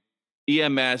department,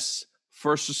 EMS,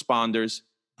 first responders,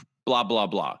 blah, blah,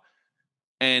 blah.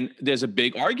 And there's a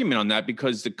big argument on that,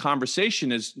 because the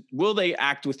conversation is, will they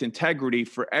act with integrity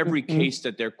for every case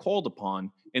that they're called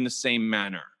upon in the same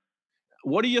manner?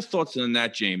 What are your thoughts on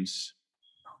that, James?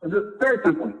 It's very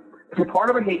simple. If you're part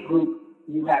of a hate group,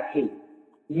 you have hate.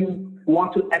 You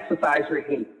want to exercise your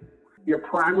hate. Your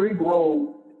primary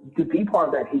goal to be part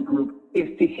of that hate group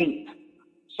is to hate.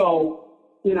 So,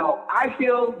 I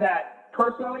feel that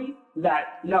personally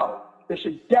that no, they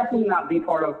should definitely not be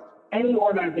part of any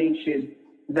organization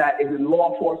that is in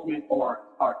law enforcement or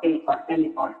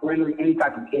rendering any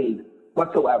type of aid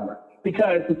whatsoever.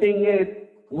 Because the thing is,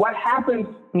 what happens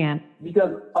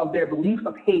because of their beliefs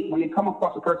of hate when they come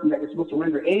across a person that you're supposed to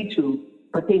render aid to,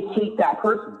 but they hate that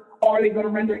person? Are they going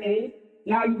to render aid?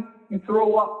 Now you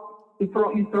throw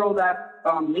that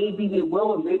maybe they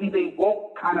will and maybe they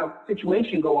won't kind of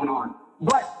situation going on.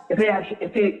 But if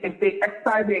they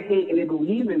exercise their hate and they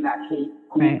believe in that hate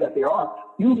that they are,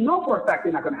 for a fact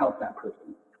they're not going to help that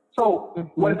person.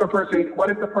 So what if the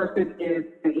person is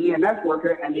an EMS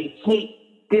worker and they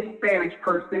hate this Spanish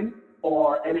person?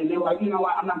 And then they're like,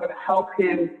 I'm not going to help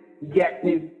him get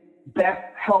his best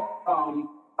health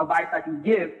advice I can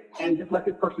give and just let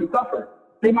this person suffer.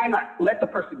 They might not let the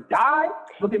person die,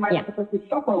 but they might let the person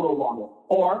suffer a little longer.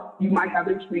 Or you might have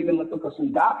an extreme and let the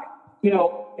person die.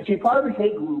 If you're part of a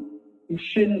hate group, you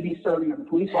shouldn't be serving as a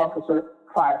police officer,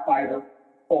 firefighter,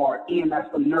 or EMS,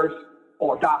 or nurse,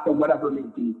 or doctor, whatever it may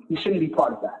be. You shouldn't be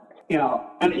part of that.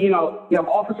 And you have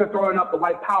officer throwing up the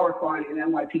white power sign in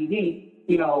NYPD,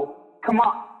 come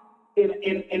on,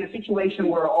 in a situation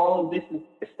where all of this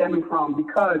is stemming from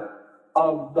because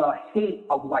of the hate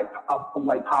of white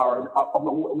power, of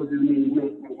what was in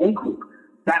the hate group.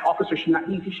 That officer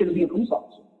he shouldn't be a police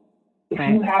officer. If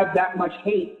you have that much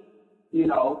hate,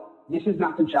 this is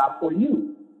not the job for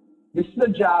you. This is a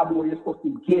job where you're supposed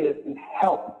to give and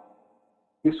help.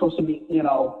 You're supposed to be, and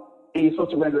you're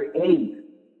supposed to render aid.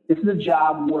 This is a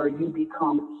job where you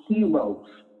become heroes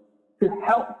to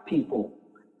help people.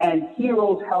 And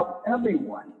heroes help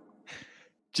everyone.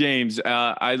 James,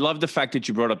 I love the fact that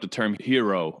you brought up the term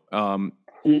hero.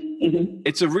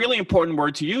 It's a really important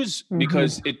word to use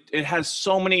because it has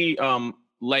so many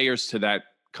layers to that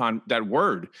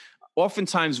word.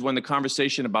 Oftentimes when the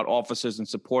conversation about officers and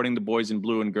supporting the boys in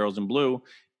blue and girls in blue,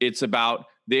 it's about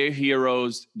they're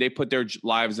heroes. They put their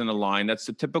lives in the line. That's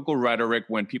the typical rhetoric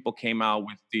when people came out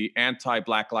with the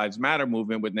anti-Black Lives Matter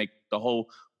movement, when the whole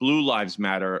Blue Lives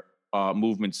Matter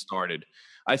movement started.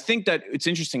 I think that it's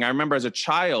interesting. I remember as a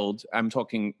child, I'm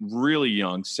talking really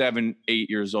young, 7, 8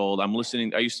 years old. I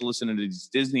used to listen to these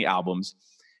Disney albums,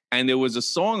 and there was a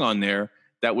song on there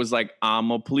that was like, I'm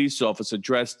a police officer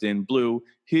dressed in blue.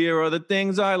 Here are the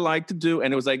things I like to do.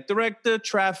 And it was like, direct the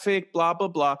traffic, blah, blah,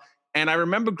 blah. And I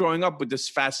remember growing up with this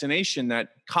fascination that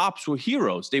cops were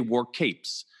heroes. They wore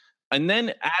capes. And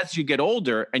then as you get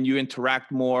older and you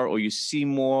interact more or you see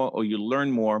more or you learn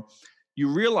more, you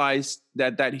realize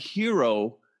that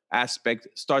hero aspect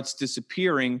starts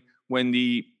disappearing when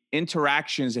the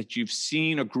interactions that you've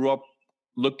seen or grew up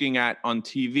looking at on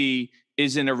TV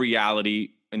isn't a reality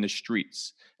in the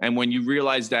streets. And when you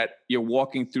realize that you're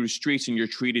walking through streets and you're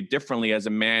treated differently as a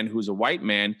man who's a white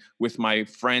man with my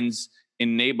friends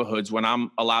in neighborhoods when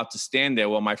I'm allowed to stand there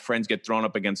while my friends get thrown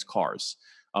up against cars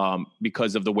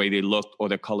because of the way they look or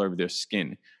the color of their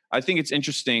skin. I think it's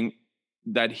interesting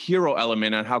that hero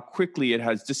element and how quickly it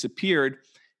has disappeared,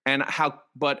 and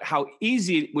how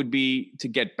easy it would be to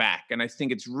get back. And I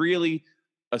think it's really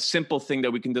a simple thing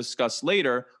that we can discuss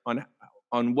later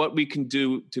on what we can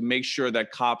do to make sure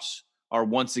that cops are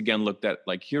once again looked at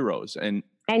like heroes. And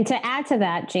to add to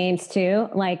that, James, too,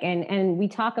 like, and we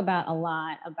talk about a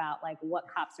lot about like what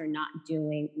cops are not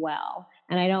doing well.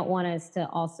 And I don't want us to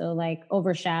also like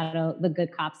overshadow the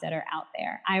good cops that are out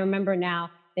there. I remember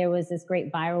now there was this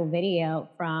great viral video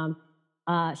from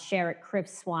Sheriff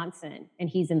Chris Swanson, and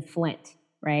he's in Flint,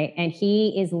 right? And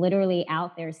he is literally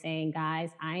out there saying, guys,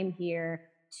 I'm here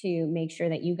to make sure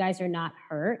that you guys are not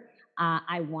hurt.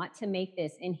 I want to make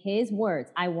this, in his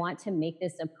words, I want to make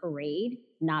this a parade,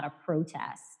 not a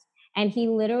protest. And he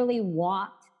literally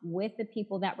walked with the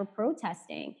people that were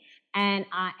protesting. And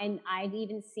I've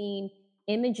even seen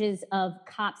images of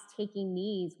cops taking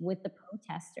knees with the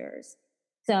protesters.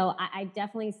 So I've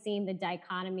definitely seen the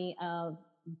dichotomy of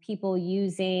people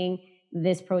using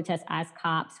this protest as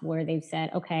cops, where they've said,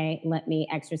 okay, let me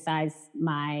exercise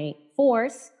my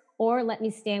force, or let me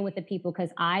stand with the people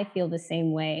because I feel the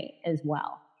same way as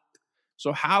well.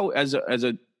 So how, as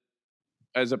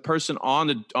a person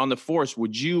on the force,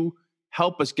 would you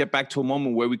help us get back to a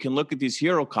moment where we can look at these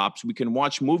hero cops, we can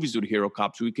watch movies with hero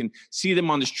cops, we can see them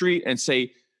on the street and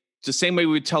say, the same way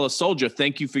we would tell a soldier,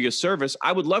 thank you for your service.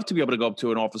 I would love to be able to go up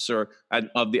to an officer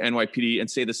of the NYPD and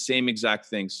say the same exact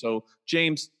thing. So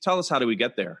James, tell us, how do we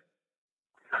get there?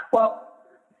 Well,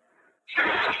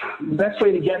 the best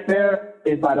way to get there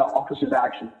is by the officer's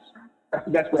actions. That's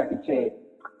the best way I can say it.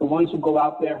 The ones who go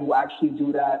out there, who actually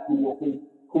do that, who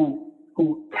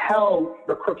tell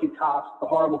the crooked cops, the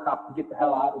horrible cops, to get the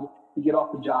hell out of it, to get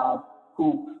off the job,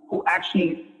 who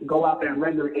actually go out there and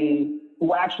render aid,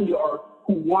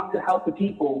 who want to help the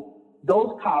people.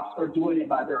 Those cops are doing it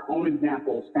by their own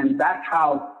examples, and that's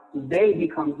how they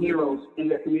become heroes in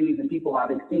their communities and people how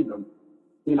they see them.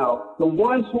 You know, the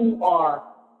ones who are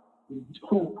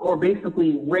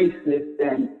basically racist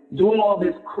and doing all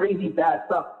this crazy bad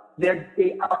stuff,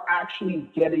 they are actually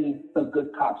getting the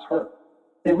good cops hurt.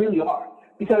 They really are.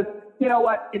 Because you know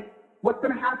what? What's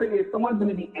going to happen is someone's going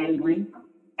to be angry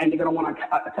and they're going to want to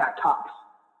attack cops.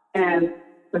 And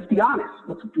let's be honest,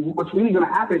 what's really going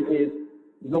to happen is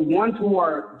the ones who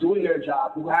are doing their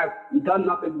job, who have done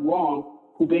nothing wrong,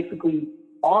 who basically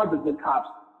are the good cops,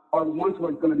 are the ones who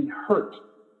are going to be hurt.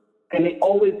 And it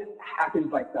always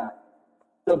happens like that.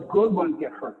 The good ones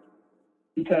get hurt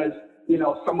because, you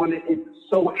know, someone is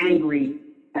so angry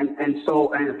and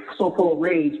so full of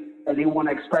rage, and they want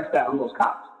to express that on those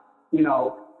cops. You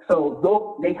know,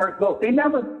 so they hurt those. They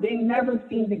never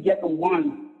seem to get the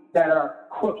ones that are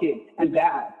crooked and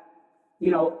bad.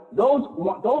 You know, those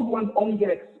ones only get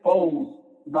exposed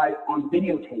on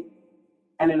videotape,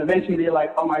 and then eventually they're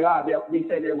like, oh my God, they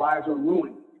say their lives are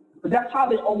ruined. But that's how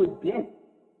they've always been.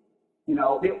 You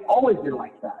know, they've always been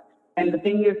like that. And the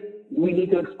thing is, we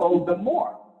need to expose them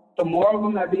more. The more of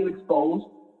them that are being exposed,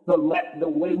 that's the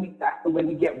way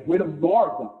we get rid of more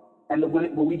of them. And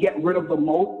when we get rid of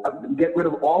get rid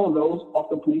of all of those off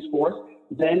the police force,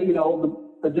 then, you know,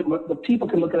 the people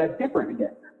can look at us different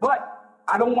again. But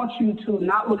I don't want you to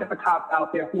not look at the cops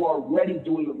out there who are already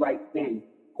doing the right thing,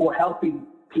 who are helping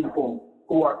people,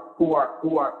 who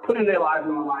are putting their lives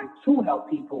on the line to help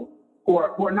people, who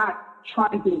are not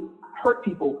trying to hurt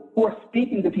people, who are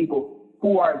speaking to people,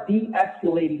 who are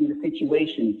de-escalating the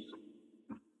situations.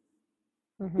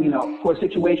 Mm-hmm. You know, for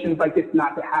situations like this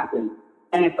not to happen.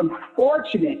 And it's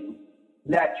unfortunate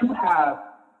that you have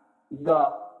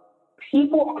the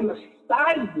people on the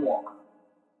sidewalk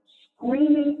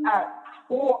screaming at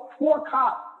four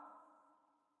cops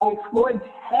on Floyd's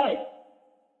head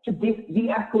to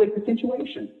de-escalate the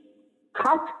situation.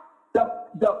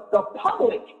 The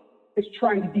public is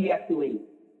trying to de-escalate it.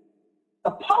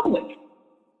 The public.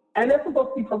 And they're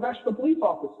supposed to be professional police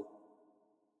officers.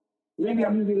 Maybe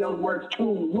I'm using those words too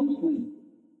loosely,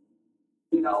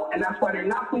 you know, and that's why they're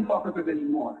not police officers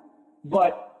anymore.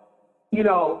 But, you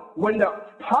know, when the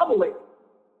public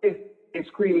is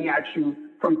screaming at you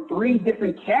from 3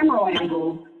 different camera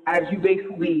angles as you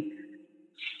basically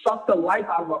suck the life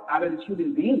out of this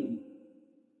human being,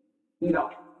 you know,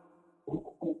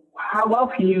 how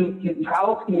else can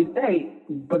you say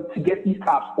but to get these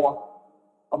cops off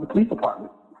of the police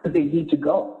department? Because they need to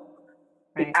go.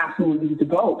 They absolutely need to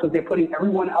go because they're putting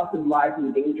everyone else's lives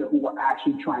in danger who are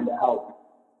actually trying to help.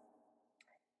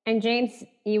 And James,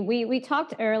 we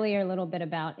talked earlier a little bit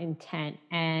about intent,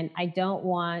 and I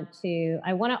want to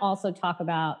also talk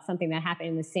about something that happened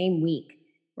in the same week,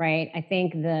 right? I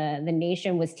think the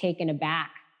nation was taken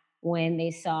aback when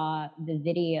they saw the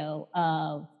video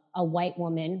of a white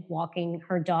woman walking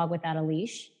her dog without a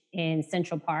leash in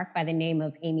Central Park by the name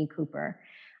of Amy Cooper.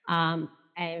 And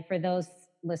for those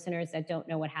listeners that don't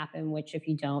know what happened, which if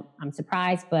you don't, I'm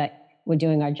surprised, but we're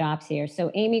doing our jobs here. So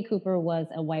Amy Cooper was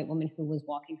a white woman who was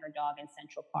walking her dog in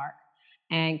Central Park.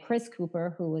 And Chris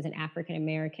Cooper, who was an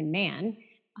African-American man,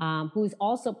 who's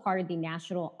also part of the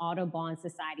National Audubon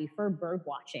Society for Bird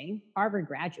Watching, Harvard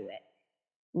graduate,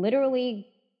 literally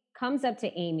comes up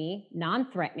to Amy,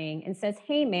 non-threatening, and says,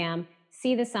 "Hey, ma'am,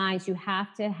 see the signs, you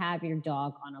have to have your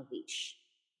dog on a leash."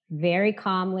 Very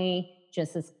calmly,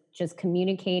 just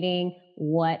communicating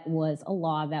what was a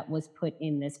law that was put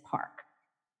in this park.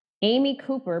 Amy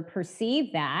Cooper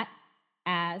perceived that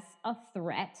as a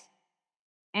threat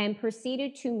and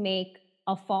proceeded to make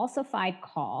a falsified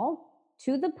call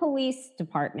to the police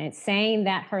department saying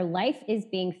that her life is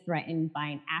being threatened by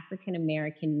an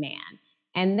African-American man,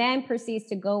 and then proceeds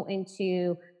to go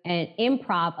into an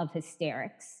improv of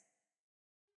hysterics,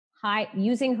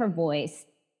 using her voice,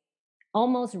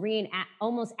 almost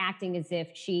acting as if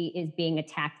she is being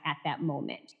attacked at that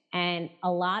moment. And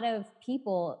a lot of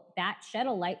people, that shed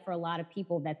a light for a lot of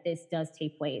people that this does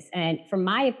take place. And from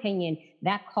my opinion,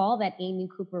 that call that Amy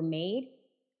Cooper made,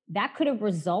 that could have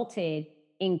resulted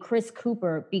in Chris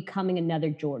Cooper becoming another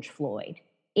George Floyd.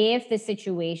 If the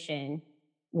situation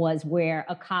was where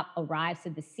a cop arrives to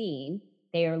the scene,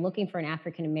 they are looking for an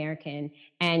African-American,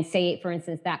 and say, for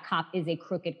instance, that cop is a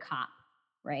crooked cop,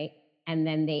 right? And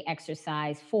then they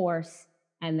exercise force,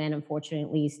 and then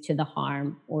unfortunately leads to the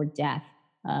harm or death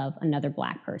of another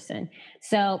Black person.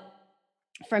 So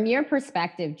from your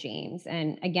perspective, James,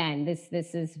 and again, this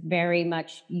is very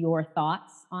much your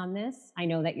thoughts on this. I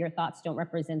know that your thoughts don't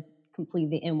represent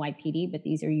completely the NYPD, but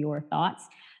these are your thoughts.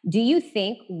 Do you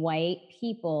think white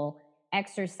people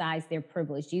exercise their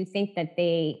privilege? Do you think that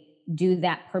they do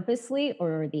that purposely,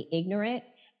 or are they ignorant?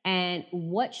 And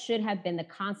what should have been the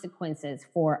consequences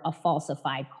for a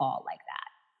falsified call like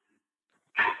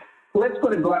that? Let's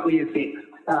put it bluntly and think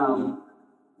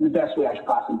the best way I should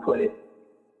possibly put it.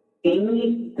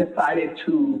 Amy decided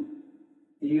to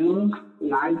use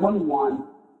 911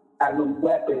 as a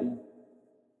weapon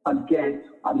against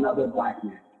another Black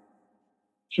man.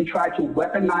 She tried to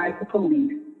weaponize the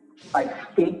police by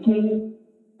faking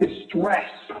distress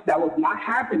that was not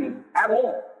happening at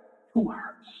all to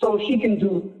her, so she can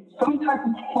do some type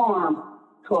of harm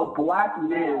to a Black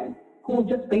man who was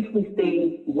just basically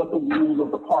stating what the rules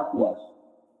of the park was.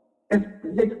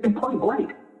 It's point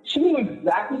blank. She knew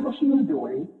exactly what she was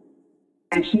doing,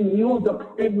 and she knew the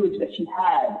privilege that she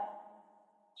had,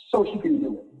 so she can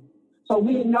do it. So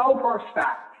we know for a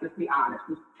fact, let's be honest,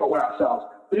 for ourselves,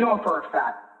 we know for a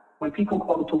fact, when people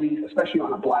call the police, especially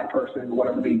on a Black person, or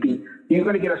whatever it may be, you're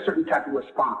going to get a certain type of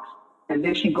response. And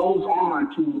then she goes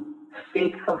on to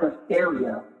fake her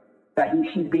hysteria that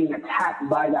she's being attacked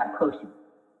by that person.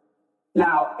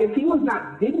 Now, if he was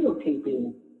not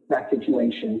videotaping that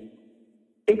situation,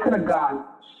 it could have gone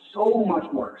so much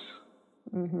worse.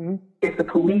 Mm-hmm. If the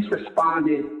police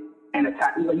responded and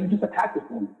attacked, you just attacked this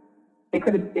woman. It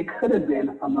could have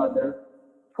been another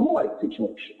Floyd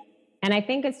situation. And I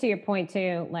think it's to your point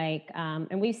too,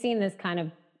 and we've seen this kind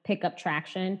of pick up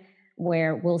traction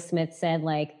where Will Smith said,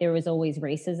 there was always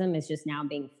racism, it's just now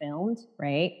being filmed,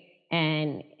 right?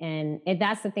 And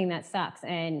that's the thing that sucks.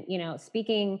 And,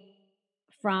 speaking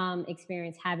from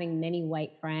experience, having many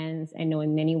white friends and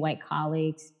knowing many white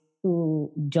colleagues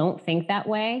who don't think that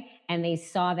way, and they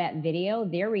saw that video,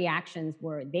 their reactions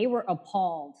they were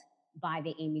appalled by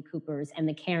the Amy Coopers and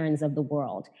the Karens of the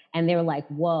world. And they're like,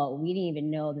 whoa, we didn't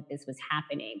even know that this was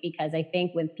happening. Because I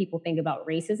think when people think about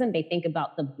racism, they think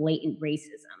about the blatant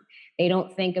racism. They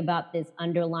don't think about this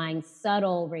underlying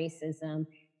subtle racism,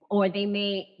 or they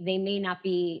may not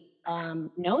be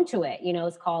known to it.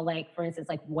 It's called, for instance,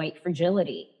 white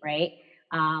fragility, right?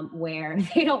 Where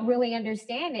they don't really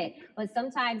understand it. But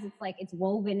sometimes it's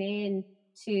woven in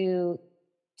to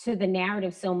the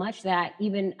narrative so much that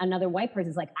even another white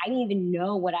person's I didn't even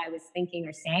know what I was thinking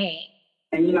or saying.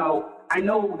 And, I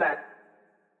know that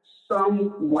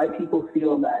some white people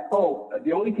feel that,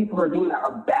 the only people who are doing that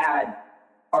are bad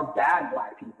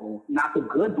Black people, not the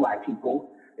good Black people.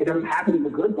 It doesn't happen to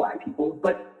the good Black people,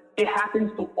 but it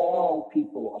happens to all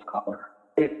people of color.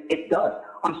 It does.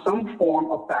 On some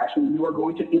form of fashion, you are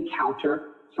going to encounter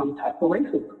some type of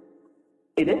racism.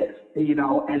 It is,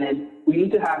 and then we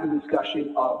need to have a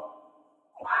discussion of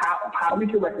how we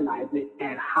can recognize it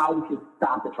and how we can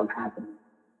stop it from happening.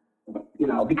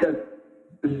 because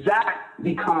that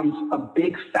becomes a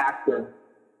big factor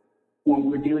when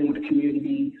we're dealing with the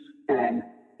communities and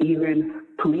even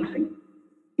policing,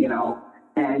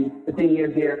 And the thing is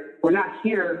we're not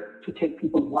here to take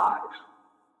people's lives.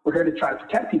 We're here to try to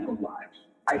protect people's lives.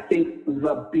 I think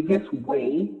the biggest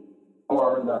way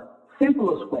or the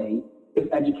simplest way is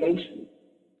education.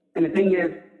 And the thing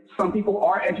is, some people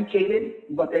are educated,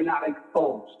 but they're not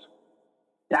exposed.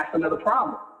 That's another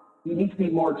problem. You need to be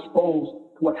more exposed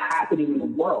to what's happening in the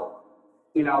world.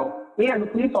 Me as a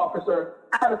police officer,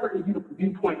 I had a certain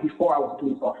viewpoint before I was a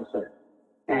police officer.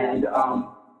 And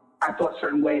I thought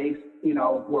certain ways,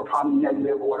 were probably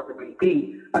negative or whatever it may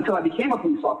be, until I became a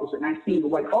police officer and I seen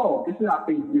this is how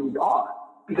things really are,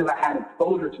 because I had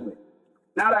exposure to it.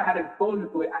 Now that I had exposure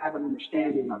to it, I have an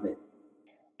understanding of it.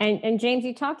 And James,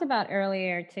 you talked about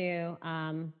earlier too,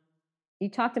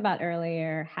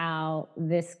 how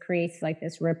this creates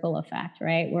this ripple effect,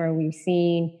 right? Where we've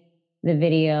seen the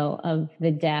video of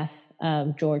the death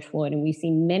of George Floyd, and we've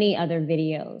seen many other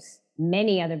videos.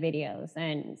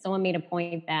 And someone made a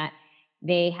point that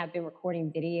they have been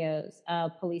recording videos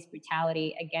of police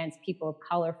brutality against people of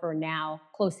color for now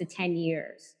close to 10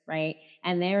 years, right?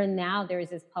 And there's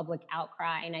this public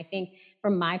outcry. And I think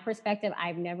from my perspective,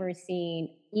 I've never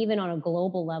seen, even on a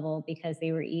global level, because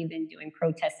they were even doing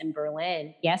protests in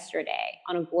Berlin yesterday,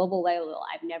 on a global level,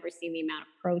 I've never seen the amount of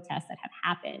protests that have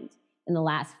happened in the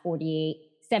last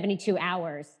 72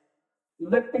 hours.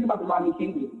 Let's think about the Rodney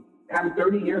King meeting. It happened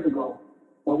 30 years ago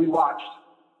when we watched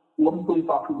multiple police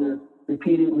officers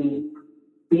repeatedly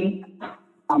beat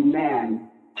a man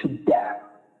to death.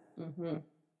 Mm-hmm.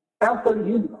 That was 30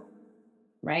 years ago.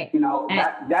 Right.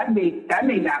 That made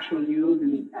national news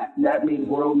and that made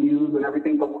world news and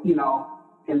everything. But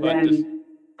and then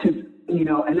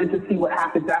to see what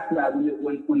happens after that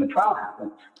when the trial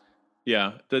happens.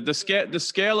 Yeah, the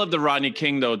scale of the Rodney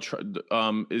King though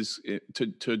is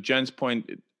to Jen's point.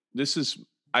 This is,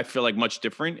 I feel like, much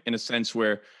different in a sense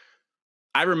where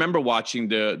I remember watching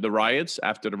the riots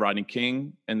after the Rodney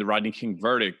King and the Rodney King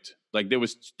verdict. Like there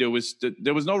was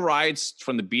no riots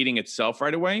from the beating itself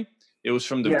right away. It was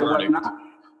from the verdict,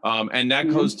 and that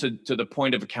goes to the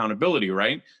point of accountability,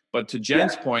 right? But to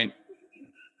Jen's point,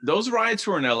 those riots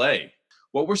were in LA.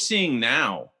 What we're seeing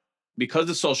now, because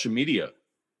of social media,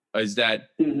 is that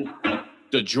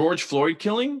the George Floyd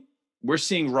killing, we're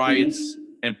seeing riots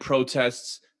and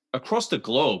protests across the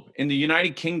globe, in the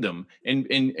United Kingdom,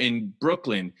 in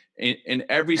Brooklyn, in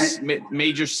every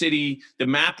major city. The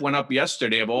map went up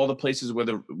yesterday of all the places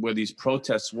where these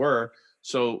protests were.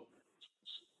 So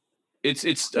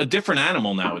it's a different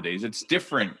animal nowadays. It's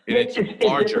different. It's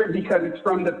larger. Different because it's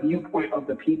from the viewpoint of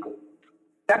the people.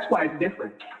 That's why it's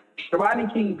different. The Rodney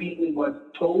King beating was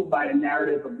told by the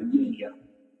narrative of the media.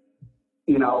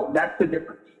 That's the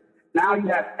difference. Now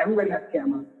everybody has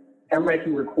cameras, everybody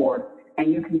can record,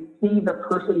 and you can see the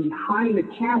person behind the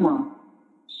camera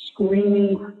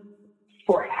screaming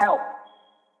for help.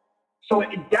 So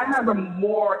that has a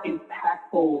more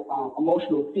impactful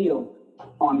emotional feel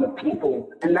on the people,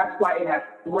 and that's why it has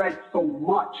spread so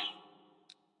much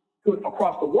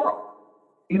across the world.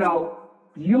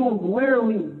 You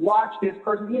literally watch this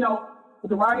person. With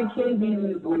the Rodney King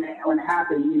beating, when it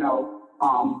happened,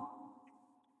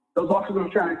 those officers were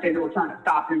trying to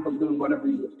stop him from doing whatever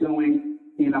he was doing,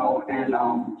 and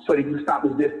so they could stop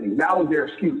resisting. That was their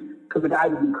excuse, because the guy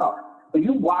was in cuffs. But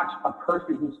you watch a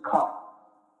person who's cuffed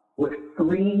with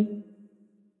 3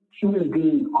 human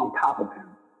beings on top of him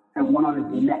and one on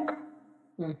his neck,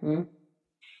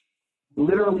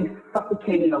 literally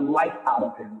suffocating the life out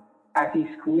of him as he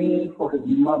screamed for his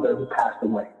mother who passed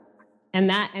away. And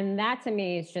that to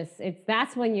me is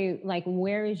that's when you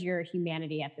where is your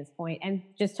humanity at this point? And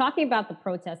just talking about the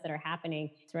protests that are happening,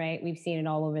 right? We've seen it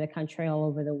all over the country, all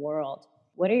over the world.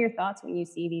 What are your thoughts when you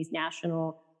see these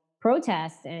national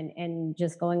protests and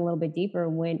just going a little bit deeper?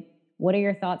 What are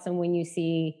your thoughts on when you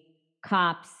see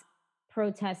cops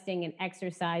protesting and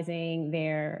exercising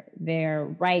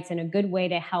their rights in a good way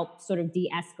to help sort of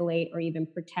de-escalate or even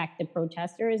protect the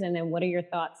protesters? And then what are your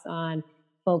thoughts on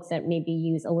folks that maybe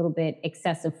use a little bit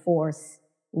excessive force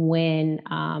when,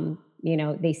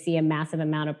 they see a massive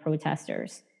amount of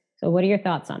protesters? So what are your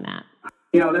thoughts on that?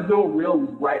 There's no real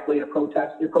right way to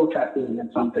protest. You're protesting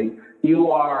against something. You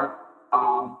are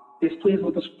displeased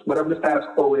with whatever the status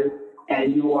quo is,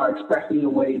 and you are expressing the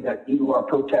way that you are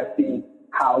protesting,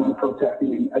 how you're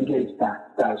protesting against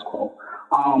that status quo.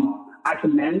 I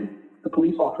commend the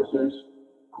police officers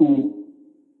who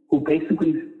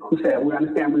said, we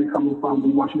understand where you're coming from.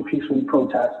 We want you to peacefully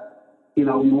protest. We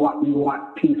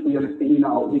want peace. We understand,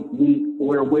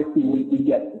 we're with you. We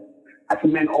get it. I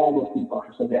commend all those police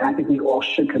officers, and I think we all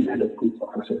should commend those police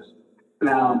officers.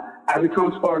 Now, as it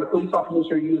comes for the police officers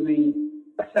who are using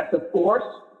excessive force,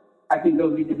 I think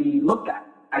those need to be looked at.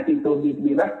 I think those need to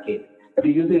be investigated. If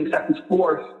you're using excessive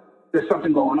force, there's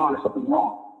something going on, there's something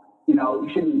wrong. You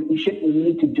shouldn't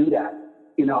need to do that.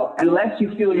 Unless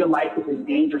you feel your life is in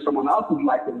danger, someone else's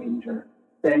life is in danger,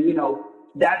 then,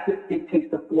 that dictates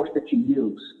the force that you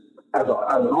use as an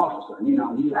officer.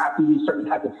 You have to use certain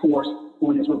type of force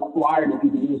when it's required of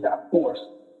you to use that force.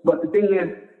 But the thing is,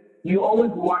 you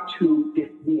always want to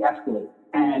de-escalate.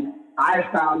 And I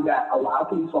have found that a lot of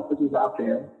police officers out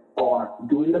there are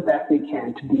doing the best they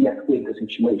can to de-escalate the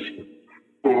situation.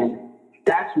 And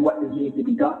that's what needs to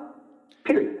be done,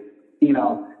 period.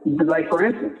 Like for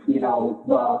instance, the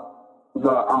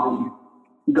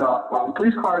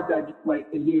police cars that, like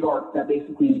in New York, that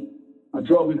basically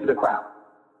drove into the crowd.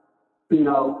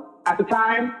 At the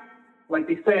time, like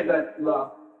they said that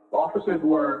the officers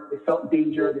they felt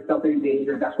danger, they felt they're in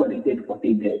danger, that's why they did what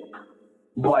they did.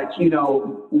 But,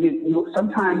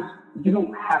 sometimes you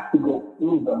don't have to go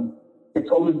through them. It's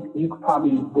always, you could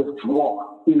probably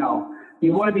withdraw,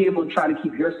 You want to be able to try to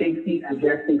keep your safety and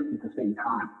their safety at the same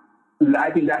time. And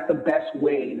I think that's the best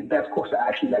way, the best course of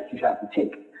action that you have to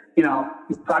take. You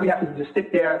probably have to just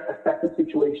sit there, assess the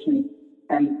situation,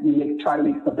 and try to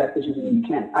make the best decision you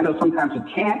can. I know sometimes you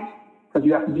can't, because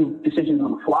you have to do decisions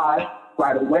on the fly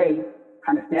right away.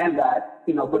 I understand that,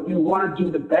 but you want to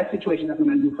do the best situation that's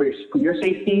going to do for your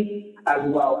safety as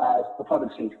well as the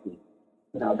public safety.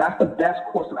 That's the best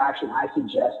course of action I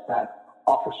suggest that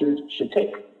officers should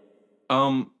take.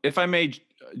 If I may,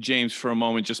 James, for a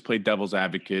moment, just play devil's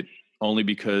advocate, only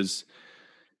because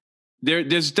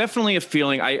there's definitely a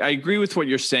feeling. I agree with what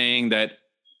you're saying, that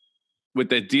with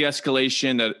the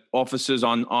de-escalation, that officers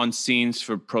on scenes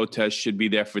for protests should be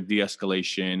there for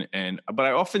de-escalation. But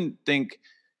I often think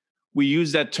we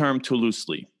use that term too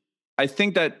loosely. I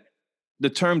think that the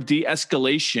term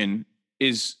de-escalation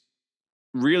is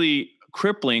really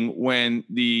crippling when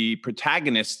the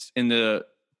protagonists in the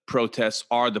protests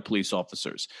are the police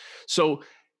officers. So,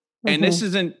 and this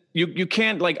isn't, you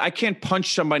can't, like, I can't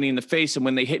punch somebody in the face and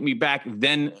when they hit me back,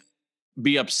 then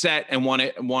be upset and want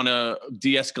to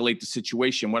de-escalate the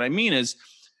situation. What I mean is,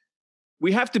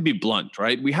 we have to be blunt,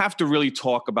 right? We have to really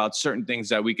talk about certain things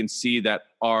that we can see that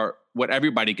are what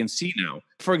everybody can see now.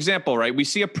 For example, right, we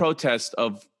see a protest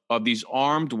of these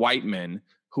armed white men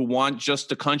who want just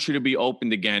the country to be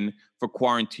opened again for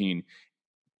quarantine.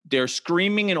 They're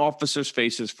screaming in officers'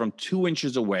 faces from 2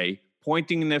 inches away,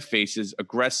 pointing in their faces,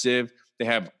 aggressive. They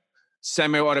have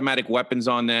semi-automatic weapons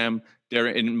on them. They're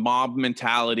in mob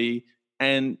mentality.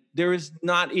 And there is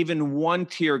not even one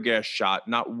tear gas shot,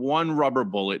 not one rubber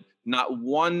bullet, not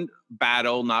one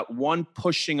battle, not one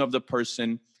pushing of the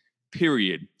person,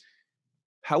 period.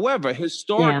 However,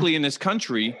 historically in this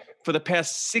country, for the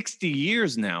past 60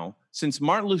 years now, since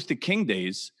Martin Luther King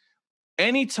days,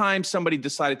 anytime somebody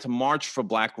decided to march for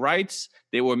Black rights,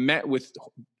 they were met with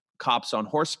cops on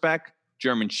horseback,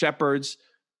 German shepherds,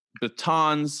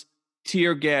 batons,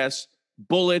 tear gas,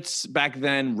 bullets back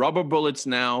then, rubber bullets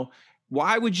now.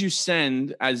 Why would you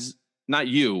send, as not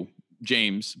you,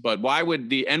 James, but why would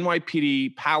the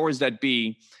NYPD powers that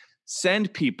be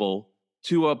send people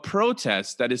to a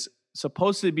protest that is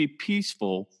supposed to be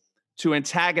peaceful to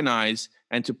antagonize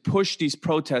and to push these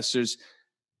protesters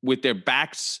with their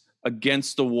backs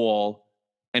against the wall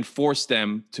and force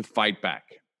them to fight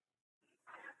back?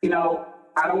 I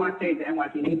don't want to say the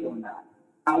NYPD doing that.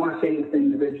 I want to say it's the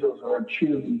individuals who are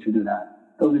choosing to do that.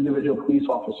 Those individual police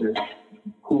officers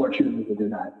who are choosing to do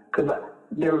that. Because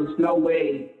there is no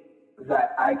way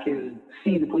that I can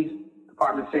see the police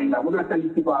department saying that we're going to send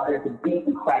these people out here to beat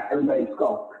and crack everybody's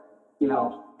skull.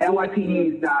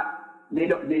 NYPD is not. They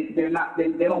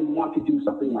don't want to do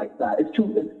something like that.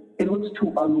 It looks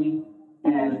too ugly,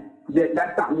 and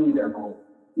that's not really their goal.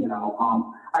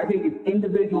 I think if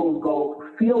individuals go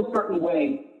feel a certain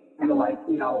way and they're like,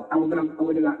 and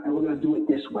we're gonna do it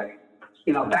this way.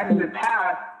 Back in the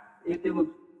past, it was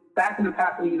back in the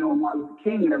past, Martin Luther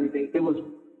King and everything.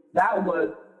 That was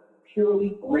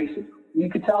purely racism. You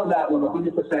could tell that was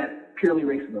 100% purely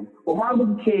racism. Well, Martin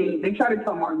Luther King, they tried to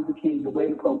tell Martin Luther King the way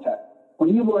to protest. When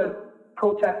he was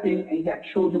protesting and he had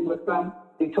children with them,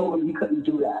 they told him he couldn't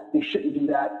do that. They shouldn't do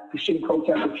that. He shouldn't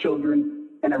protest with children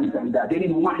and everything like that. They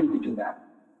didn't want him to do that.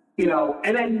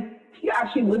 And then he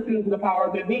actually listened to the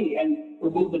powers that be and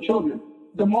removed the children.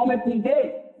 The moment he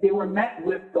did, they were met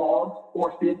with dogs,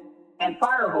 horses, and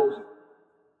fire hoses.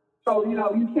 So,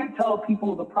 you can't tell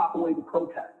people the proper way to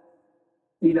protest.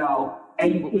 And you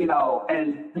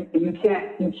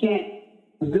can't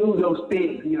do those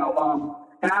things.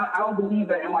 And I don't believe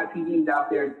that NYPD is out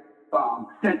there,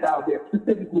 sent out there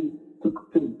specifically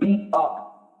to beat up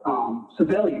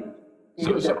civilians.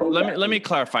 So let me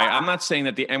clarify. I'm not saying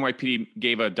that the NYPD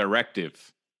gave a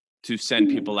directive to send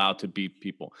people out to beat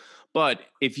people. But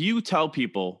if you tell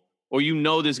people, or you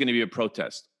know there's going to be a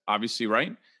protest, obviously,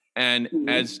 right? And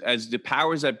as the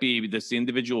powers that be, this the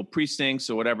individual precincts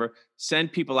or whatever,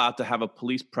 send people out to have a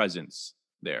police presence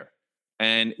there.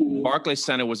 And Barclays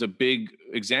Center was a big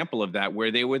example of that,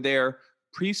 where they were there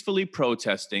peacefully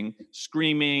protesting,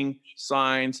 screaming,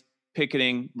 signs,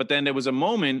 picketing. But then there was a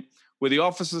moment where the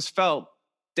officers felt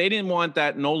they didn't want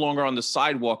that no longer on the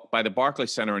sidewalk by the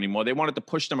Barclays Center anymore. They wanted to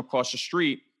push them across the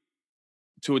street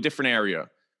to a different area.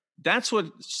 That's what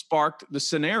sparked the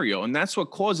scenario. And that's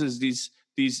what causes these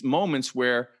moments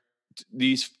where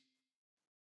these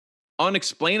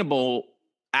unexplainable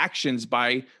actions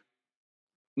by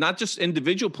not just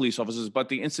individual police officers, but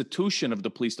the institution of the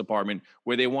police department,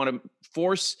 where they want to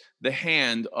force the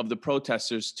hand of the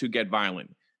protesters to get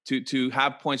violent, to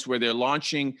have points where they're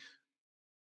launching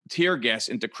tear gas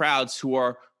into crowds who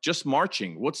are just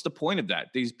marching. What's the point of that?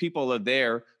 These people are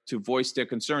there to voice their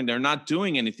concern. They're not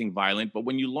doing anything violent, but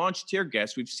when you launch tear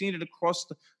gas, we've seen it across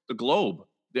the globe.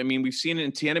 I mean, we've seen it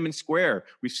in Tiananmen Square.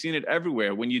 We've seen it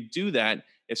everywhere. When you do that,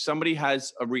 if somebody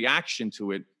has a reaction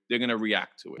to it, they're going to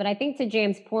react to it. But I think to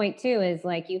James' point too, is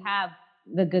like you have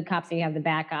the good cops and you have the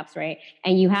bad cops, right?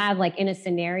 And you have like in a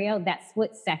scenario, that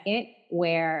split second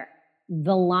where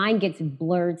the line gets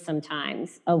blurred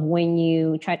sometimes of when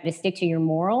you try to stick to your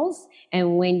morals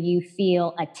and when you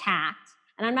feel attacked.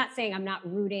 And I'm not saying I'm not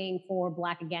rooting for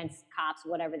Black against cops,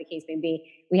 whatever the case may be.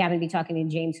 We happen to be talking to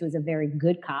James, who is a very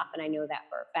good cop, and I know that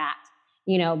for a fact,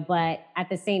 you know, but at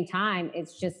the same time,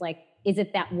 it's just like, is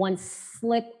it that one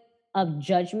slip of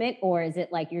judgment, or is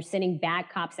it like you're sending bad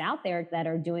cops out there that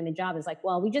are doing the job? It's like,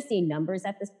 well, we just need numbers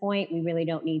at this point. We really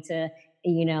don't need to,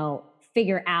 you know,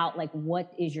 figure out like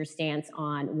what is your stance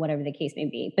on whatever the case may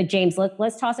be. But James,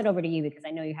 let's toss it over to you, because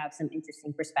I know you have some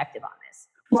interesting perspective on this.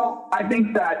 Well, I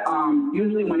think that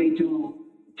usually when they do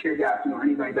tear gas or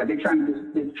anything like that, they're trying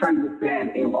to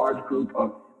disband a large group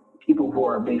of people who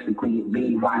are basically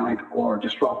being violent or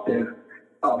disruptive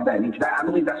of that nature. I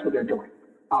believe that's what they're doing.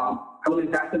 I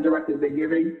believe that's the directive they're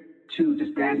giving to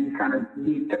disband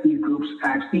these groups.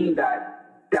 And I've seen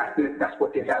that's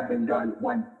what they have been done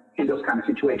when in those kind of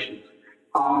situations.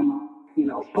 You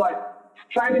know, but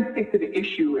trying to stick to the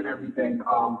issue and everything.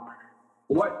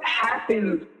 What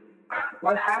happened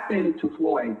to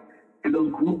Floyd and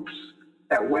those groups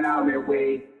that went out of their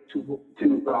way to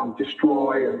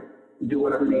destroy or do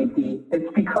whatever may be?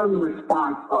 It's because of the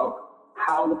response of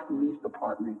how the police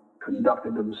department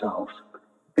conducted themselves.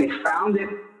 They found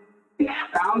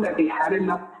that they had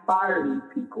enough to fire these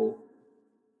people,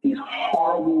 these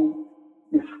horrible,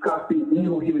 disgusting,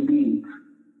 evil human beings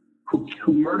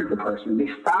who murdered the person. They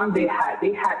found they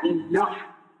had enough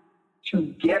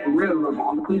to get rid of them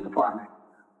on the police department,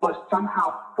 but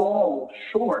somehow fall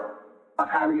short of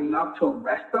having enough to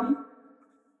arrest them.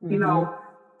 Mm-hmm. You know,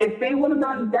 if they would have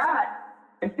done that,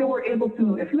 if they were able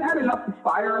to, if you had enough to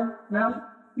fire them,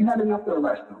 you had enough to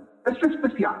arrest them. Let's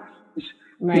be honest.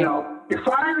 Right. You know, you're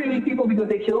firing these people because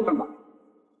they killed somebody.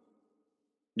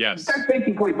 Yes. That's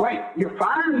basically point blank. You're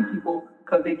firing people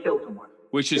because they killed someone.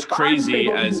 Which is crazy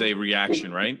as a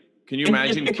reaction, right? Can you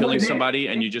imagine killing somebody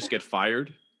and you just get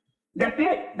fired? That's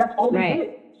it. That's all they did.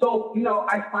 So, you know,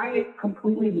 I find it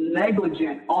completely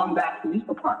negligent on that police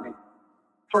department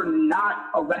for not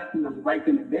arresting them right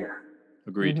then and there.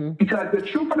 Agreed. Mm-hmm. Because the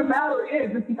truth of the matter is,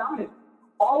 let's be honest,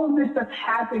 all of this that's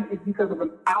happened is because of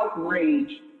an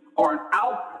outrage or an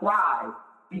outcry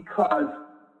because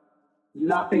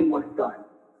nothing was done.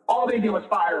 All they did was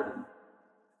fire them.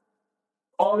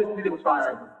 All they did was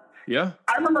fire them. Yeah.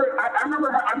 I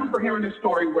remember hearing this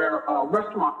story where a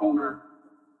restaurant owner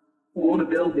who owned a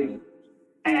building,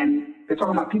 and they're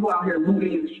talking about people out here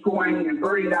looting and destroying and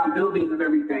burning down buildings and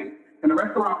everything. And the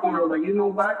restaurant owner was like, you know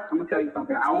what? I'm gonna tell you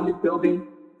something. I own this building.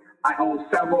 I own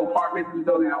several apartments in this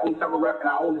building. I own and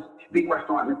I own this big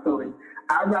restaurant in this building.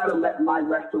 I'd rather let my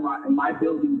restaurant and my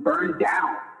building burn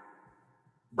down,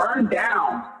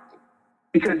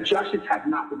 because justice has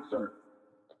not been served.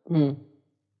 Mm.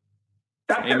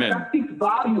 That speaks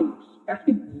volumes. That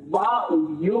speaks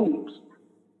volumes.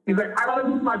 He's like, I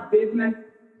don't lose my business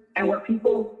and where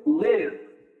people live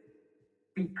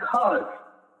because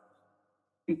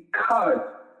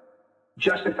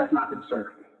justice has not been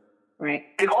served. Right.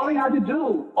 And all they had to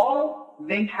do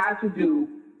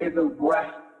is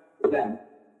arrest them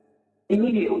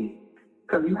immediately.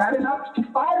 Because you had enough to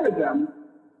fire them,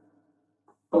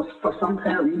 but for some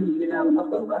apparent reason you didn't have enough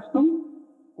to arrest them.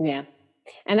 Yeah.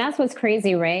 And that's what's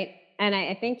crazy, right? And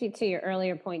I think to your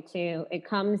earlier point too, it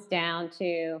comes down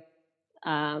to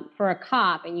for a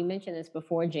cop, and you mentioned this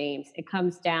before, James, it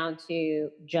comes down to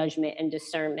judgment and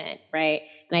discernment, right?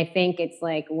 And I think it's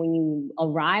like when you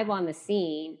arrive on the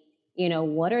scene,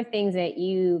 what are things that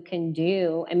you can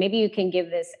do? And maybe you can give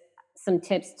this some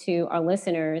tips to our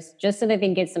listeners just so that they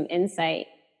can get some insight,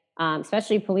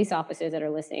 especially police officers that are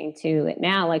listening to it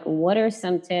now. Like, what are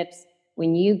some tips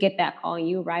when you get that call and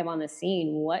you arrive on the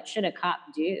scene? What should a cop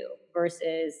do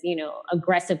versus,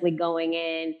 aggressively going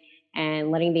in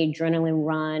and letting the adrenaline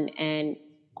run and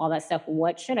all that stuff?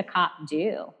 What should a cop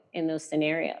do in those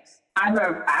scenarios? I've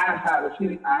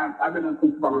been in the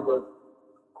police department for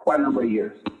quite a number of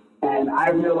years, and I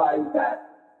realized that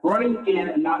running in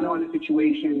and not knowing the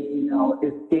situation,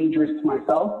 is dangerous to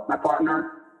myself, my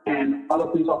partner, and other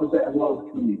police officers as well as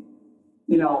the community.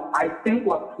 I think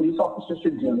what police officers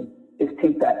should do is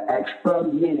take that extra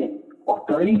minute or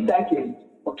 30 seconds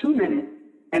or 2 minutes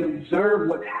and observe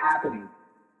what's happening.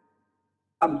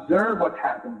 Observe what's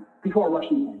happening before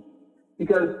rushing in.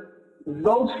 Because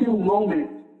those few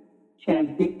moments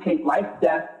can dictate life,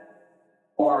 death,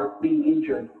 or being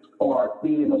injured, or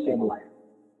being able to save a life.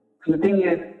 So the thing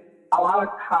is, a lot of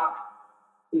cops,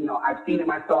 I've seen it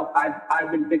myself,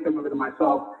 I've been victim of it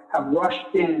myself, have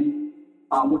rushed in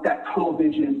with that tunnel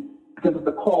vision because of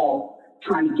the call,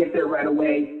 trying to get there right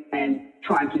away and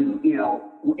trying to,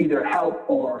 either help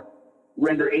or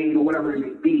render aid or whatever it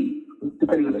may be,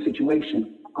 depending on the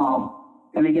situation.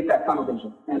 And they get that tunnel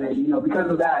vision. And then,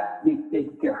 because of that, they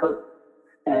get hurt.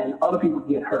 And other people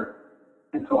get hurt,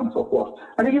 and so on and so forth.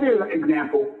 I can give you an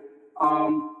example.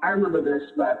 I remember this,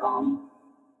 that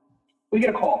we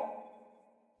get a call,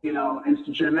 and it's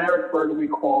a generic burglary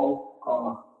call.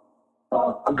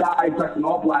 A guy dressed in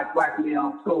all black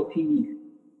male, stole a TV,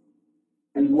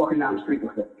 and he's walking down the street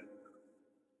with it,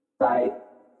 right?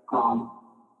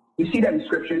 You see that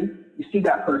description, you see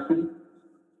that person.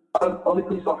 Other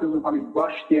police officers will probably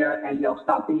rush there and they'll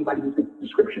stop anybody who fits the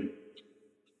description.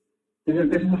 This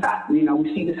is a fact. We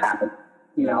see this happen.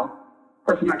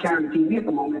 Person not carrying the TV at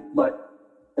the moment, but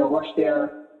they'll rush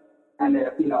there and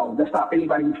they'll stop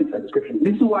anybody who fits that description.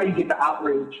 This is why you get the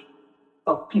outrage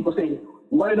of people saying,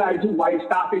 "What did I do? Why are you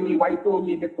stopping me? Why are you throwing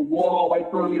me against the wall? Why are you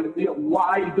throwing me on the field? Why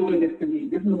are you doing this to me?"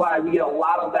 This is why we get a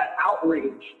lot of that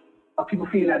outrage of people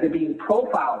feeling that they're being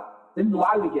profiled. This is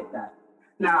why we get that.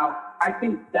 Now, I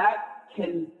think that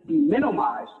can be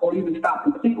minimized or even stopped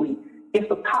completely if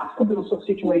the cops come to a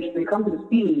situation, they come to the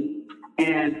scene,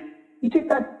 and you take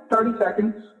that 30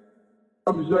 seconds,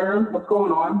 observe what's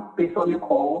going on based on your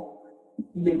call.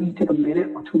 Maybe you take a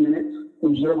minute or 2 minutes to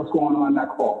observe what's going on in that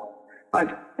call. Like,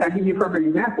 I'll give you a perfect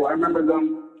example. I remember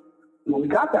them, when we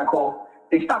got that call,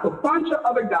 they stopped a bunch of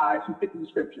other guys who fit the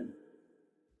description.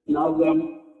 None of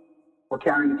them were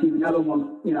carrying the TV, another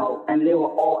one, and they were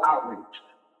all outraged.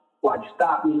 Why'd you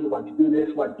stop me? Why'd you do this?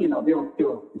 They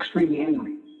were extremely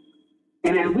angry.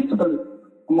 And then we took a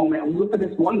moment and we looked at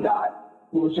this one guy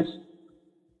who was just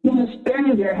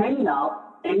standing there hanging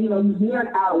out, and he was near an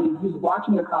alley. He was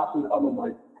watching the cops in the other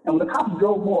one. And when the cops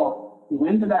drove off, he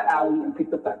went into that alley and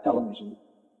picked up that television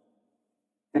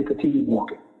and continued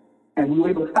walking. And we were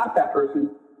able to stop that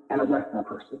person and arrest that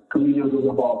person because we knew he was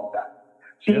involved with that.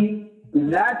 See,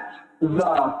 that's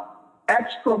the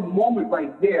extra moment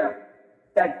right there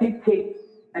that dictates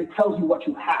and tells you what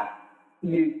you have.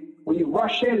 When you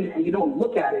rush in and you don't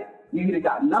look at it, you either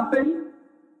got nothing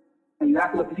and you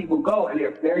have to let the people go and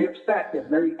they're very upset, they're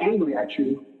very angry at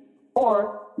you,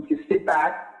 or you can sit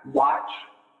back, watch,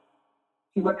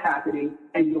 see what's happening,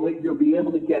 and you'll be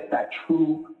able to get that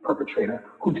true perpetrator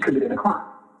who's committed a crime.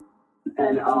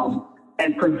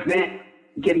 And prevent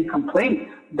getting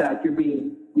complaints that you're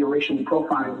racially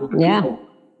profiling with people.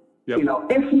 Yep.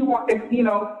 If you want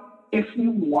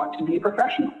to be a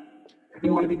professional, if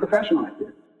you want to be professional at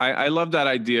this. I love that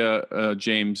idea,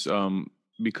 James,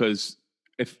 because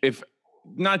if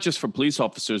not just for police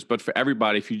officers, but for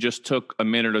everybody, if you just took a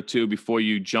minute or two before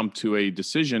you jump to a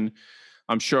decision,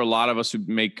 I'm sure a lot of us would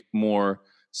make more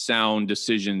sound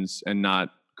decisions and not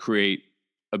create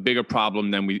a bigger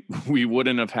problem than we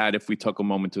wouldn't have had if we took a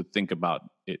moment to think about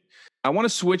it. I want to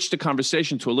switch the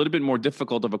conversation to a little bit more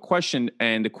difficult of a question.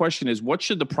 And the question is, what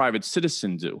should the private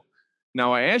citizen do?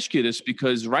 Now, I ask you this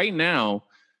because right now,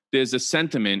 there's a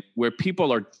sentiment where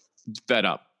people are fed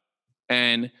up.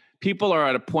 And people are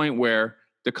at a point where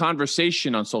the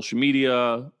conversation on social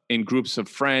media, in groups of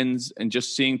friends, and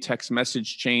just seeing text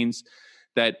message chains,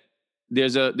 that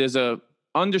there's a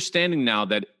understanding now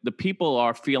that the people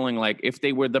are feeling like if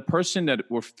they were the person that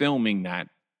were filming that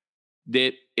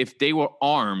if they were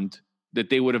armed, that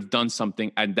they would have done something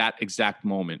at that exact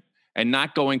moment. and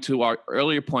not going to our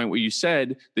earlier point where you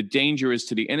said the danger is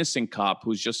to the innocent cop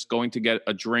who's just going to get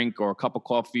a drink or a cup of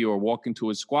coffee or walk into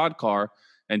his squad car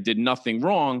and did nothing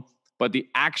wrong, but the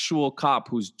actual cop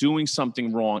who's doing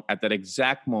something wrong at that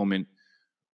exact moment.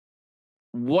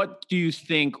 What do you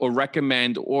think or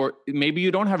recommend, or maybe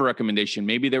you don't have a recommendation,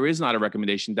 maybe there is not a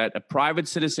recommendation that a private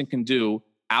citizen can do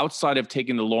outside of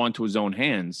taking the law into his own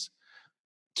hands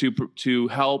to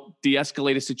help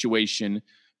de-escalate a situation?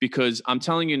 Because I'm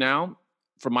telling you now,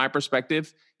 from my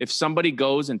perspective, if somebody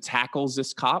goes and tackles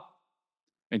this cop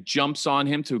and jumps on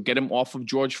him to get him off of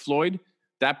George Floyd,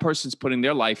 that person's putting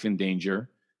their life in danger.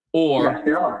 Or yes,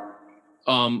 they are.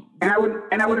 And I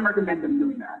wouldn't recommend them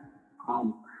doing that.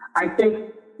 I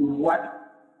think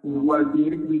what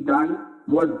needed to be done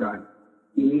was done.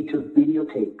 You need to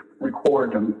videotape,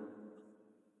 record them,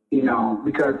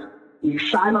 because you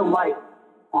shine a light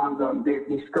on them,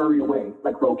 they scurry away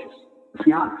like roaches. To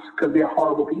be honest, because they're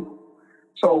horrible people.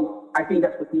 So I think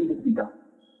that's what needed to be done.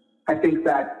 I think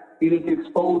that you need to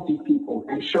expose these people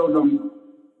and show them,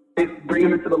 and bring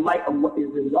them into the light of what they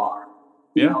really are.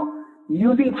 Yeah.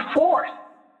 Using force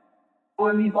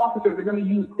on these officers, they're going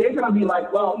to be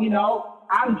like, well,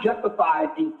 I'm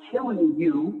justified in killing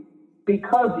you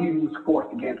because you use force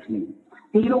against me.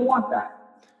 And you don't want that.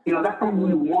 That's not what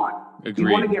we want. Agreed.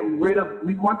 We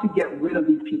want to get rid of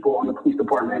these people on the police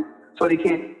department so they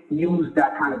can't use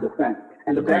that kind of defense.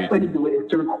 And the best way to do it is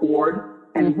to record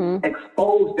and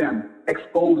expose them.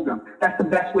 That's the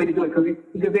best way to do it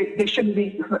because they shouldn't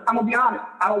be. I'm going to be honest.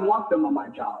 I don't want them on my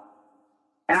job.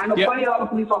 And I know plenty of other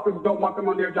police officers don't want them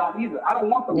on their job either. I don't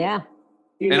want them. Yeah.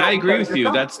 And I agree with you.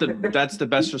 That's the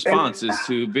best response is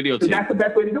to videotape. That's the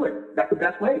best way to do it. That's the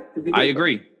best way to videotape. I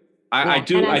agree. I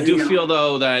do feel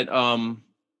though that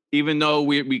even though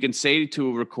we can say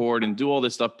to record and do all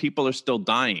this stuff, people are still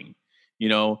dying.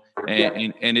 And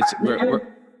it's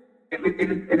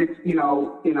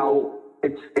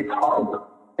it's horrible.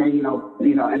 And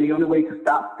and the only way to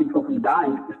stop people from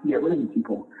dying is to get rid of these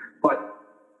people. But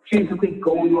physically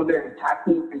going over there and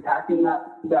attacking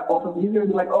that officer, he's gonna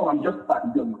be like, oh, I'm justified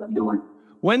in doing what I'm doing.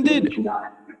 When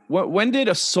did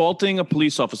assaulting a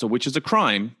police officer, which is a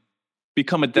crime,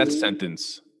 become a death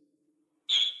sentence?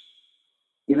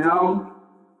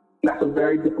 That's a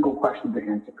very difficult question to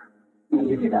answer. I'll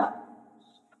give you that.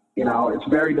 It's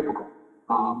very difficult.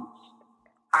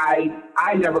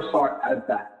 I never saw it as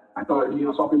that. I thought,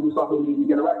 assaulting a police officer means you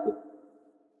get arrested.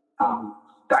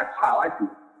 That's how I see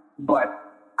it. But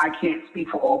I can't speak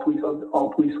for all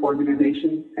police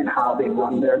organizations and how they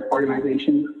run their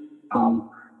organizations.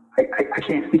 I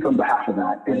can't speak on behalf of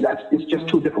that, and it's just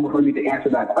too difficult for me to answer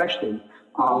that question.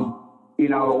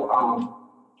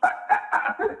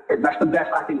 That's the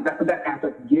best I think. That's the best answer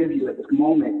I can give you at this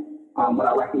moment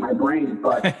without racking my brain.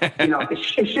 But it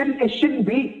shouldn't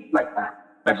be like that.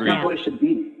 That's not what it should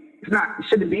be. It's not. It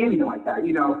shouldn't be anything like that.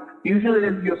 Usually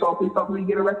if you assault police officer, you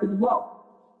get arrested as well.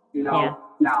 Yeah.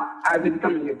 Now, as it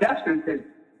becoming a death sentence,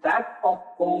 that's a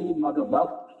whole other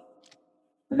level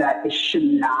that it should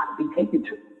not be taken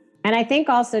to. And I think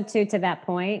also too, to that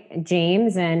point,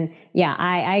 James, and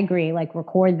I agree, like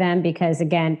record them because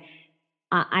again,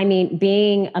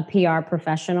 being a PR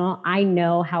professional, I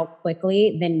know how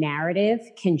quickly the narrative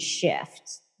can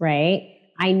shift, right?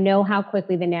 I know how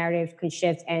quickly the narrative can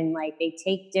shift and like they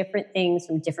take different things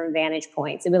from different vantage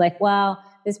points. It'd be like, well,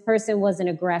 this person was an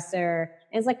aggressor.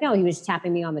 And it's like, no, he was just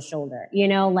tapping me on the shoulder.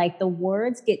 Like the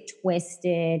words get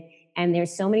twisted and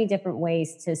there's so many different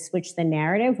ways to switch the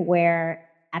narrative where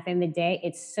at the end of the day,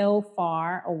 it's so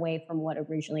far away from what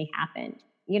originally happened.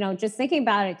 Just thinking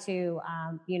about it too,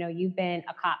 you've been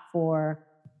a cop for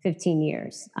 15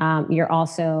 years. You're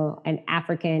also an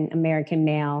African-American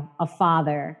male, a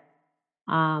father.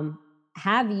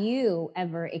 Have you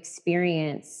ever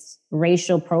experienced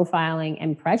racial profiling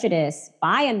and prejudice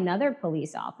by another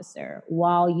police officer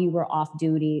while you were off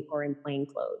duty or in plain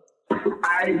clothes?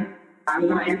 I'm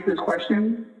going to answer this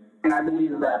question, and I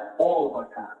believe that all of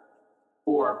us have,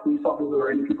 or police officers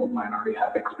or any people in minority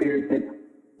have experienced it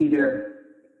either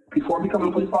before becoming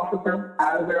a police officer,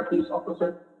 as they're a police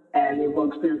officer, and they will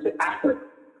experience it after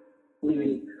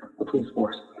leaving the police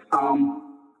force.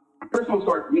 Personal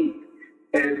story for me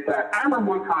is that I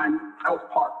remember one time I was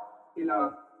parked in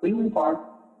a Leland Park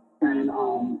and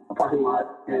a parking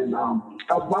lot, and I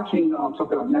was watching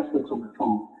something on Netflix on my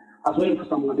phone. I was waiting for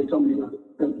someone. They told me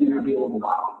they're going to be a little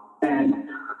while, and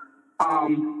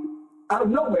out of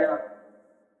nowhere,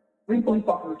 3 police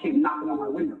officers came knocking on my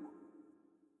window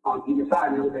on either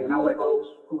side and everything, and I was like, "Oh,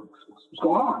 what's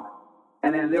going on?"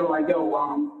 And then they were like, "Yo,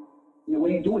 what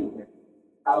are you doing here?"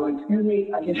 I was like, "Excuse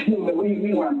me," I guess, "What do you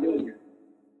mean what I'm doing here?"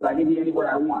 Like, I can be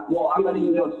anywhere I want. Well, I'm letting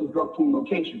you know this is drug torn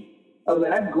location. I was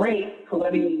like, that's great for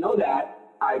letting me know that.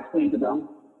 I explained to them,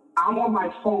 I'm on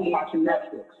my phone watching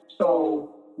Netflix.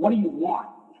 So what do you want?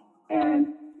 And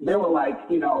they were like, what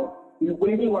do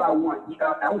you mean what I want?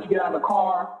 I want you to get out of the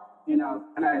car, and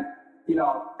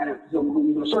so we're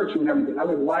going to search you and everything. I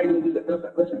was like, why are you going to do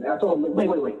that? Listen, I told them, wait,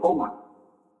 hold on.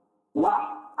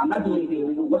 Why? I'm not doing anything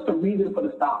illegal. What's the reason for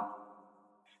the stop?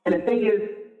 And the thing is,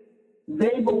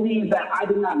 they believe that I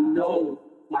did not know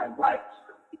my rights.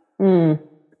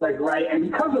 Right?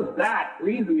 And because of that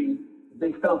reasoning,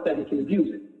 they felt that they can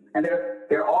abuse it. And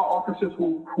there are officers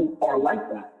who are like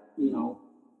that, who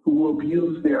will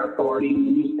abuse their authority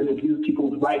and abuse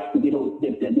people's rights, but the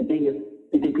thing is,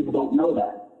 they think people don't know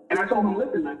that. And I told them,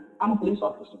 listen, man, I'm a police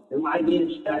officer. And my idea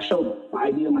is, and I showed them my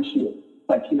idea of my shield.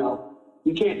 Like,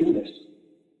 you can't do this.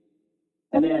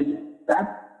 And then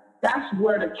that's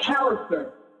where the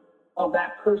character of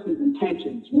that person's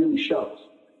intentions really shows,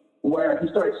 where he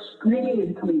started screaming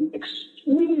and becoming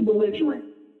extremely belligerent.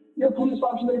 You're a police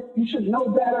officer, you should know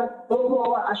better, blah, blah, blah,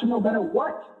 blah. I should know better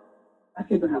what? I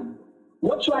said to him,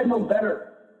 what should I know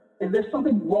better? Is there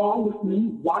something wrong with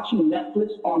me watching Netflix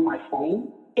on my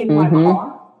phone in my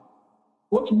car?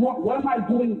 What's wrong? What am I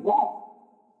doing wrong?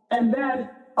 And then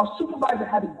a supervisor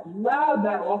had to grab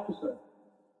that officer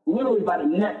literally by the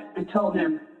neck and tell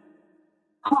him,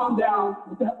 calm down,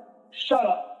 shut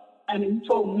up. And he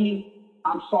told me,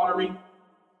 I'm sorry.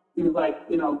 He was like,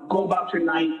 go about your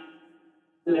night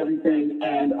and everything.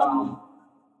 And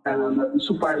the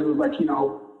supervisor was like,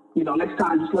 next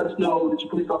time just let us know that you're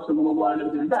police officer, blah, blah, blah, and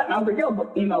everything like that. And I was like,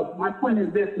 but my point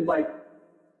is this, is like,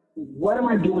 what am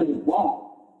I doing wrong?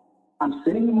 I'm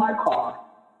sitting in my car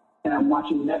and I'm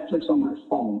watching Netflix on my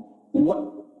phone.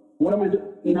 What am I doing?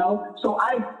 So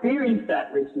I experienced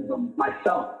that racism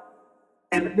myself.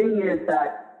 And the thing is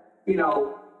that, I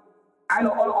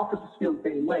know other officers feel the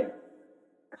same way,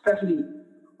 especially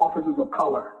officers of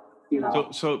color.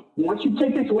 So when you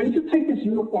take this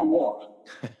uniform off,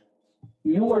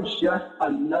 you are just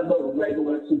another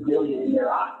regular civilian in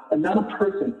their eyes, another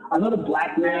person, another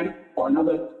black man or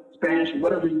another Spanish,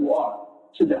 whatever you are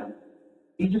to them.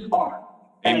 You just are.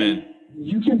 Amen. And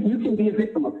you can be a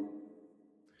victim of it.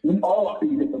 We all can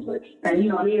be victims of it. And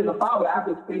as a father, I have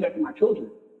to explain that to my children.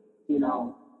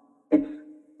 It's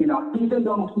even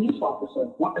though I'm a police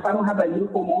officer, if I don't have that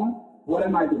uniform on, what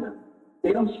am I doing?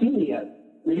 They don't see me as,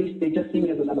 they just see me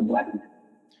as another black man.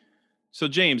 So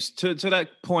James, to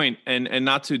that point, and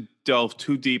not to delve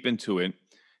too deep into it,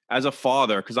 as a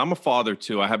father, because I'm a father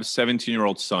too, I have a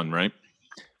 17-year-old son, right?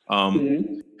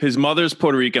 His mother's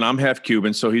Puerto Rican, I'm half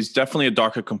Cuban, so he's definitely a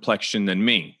darker complexion than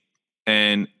me.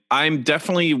 And I'm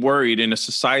definitely worried in a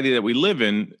society that we live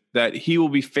in that he will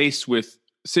be faced with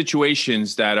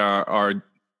situations that are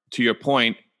to your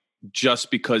point,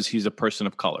 just because he's a person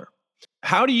of color.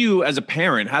 How do you, as a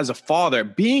parent, as a father,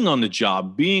 being on the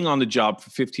job for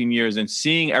 15 years and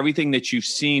seeing everything that you've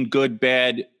seen, good,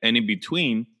 bad, and in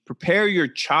between, prepare your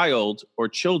child or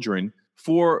children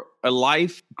for a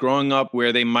life growing up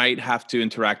where they might have to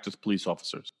interact with police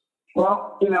officers?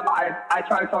 Well, I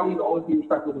try to tell them to always be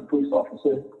respectful of the police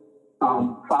officer,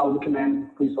 follow the commands of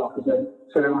the police officer,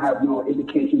 so they don't have no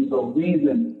indications or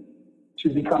reason to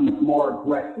become more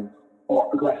aggressive or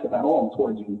aggressive at all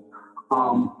towards you.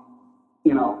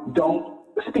 Don't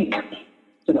speak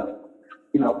to them.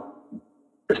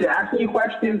 If they're asking you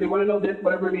questions, they want to know this,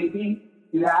 whatever it may be,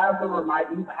 you have the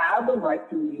right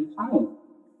to remain silent.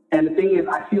 And the thing is,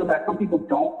 I feel that some people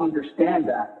don't understand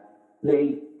that.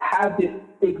 They have this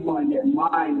stigma in their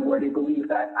mind where they believe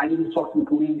that I need to talk to the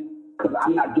police because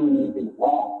I'm not doing anything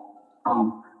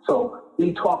wrong. So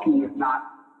me talking is not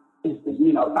going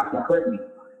to hurt me.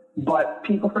 But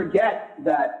people forget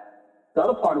that the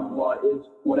other part of the law is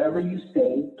whatever you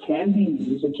say can be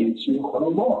used against you in court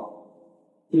of law.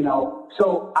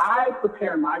 So I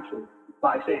prepare my children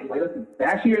by saying, wait, listen, they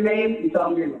ask you your name, you tell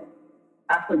them your name.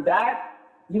 After that,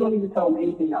 you don't need to tell them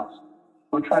anything else.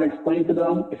 I'm try to explain to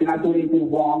them, if you're not doing anything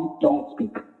wrong, don't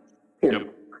speak. Period.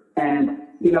 Yep. And,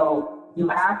 you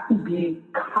have to be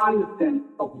cognizant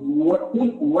of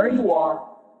where you are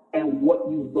and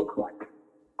what you look like.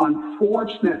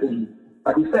 Unfortunately,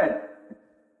 like we said,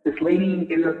 this lady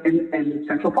in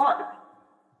Central Park,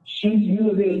 she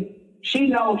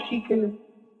knows she can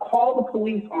call the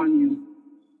police on you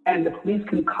and the police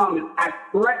can come and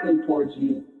act threatening towards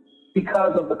you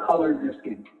because of the color of your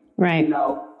skin. Right.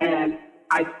 And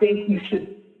I think you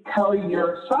should tell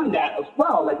your son that as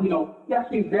well. Like, you have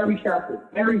to be very careful,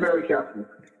 very, very careful.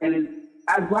 And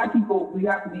as Black people, we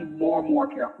have to be more and more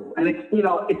careful. And it's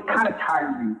kind of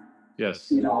tiring.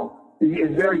 Yes.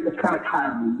 It's kind of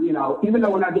tiring. Even though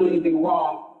we're not doing anything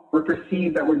wrong, we're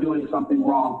perceived that we're doing something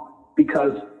wrong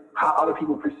because how other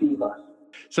people perceive us.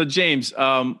 So James,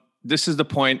 this is the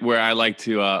point where I like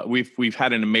to, we've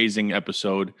had an amazing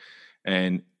episode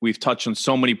and we've touched on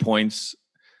so many points.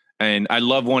 And I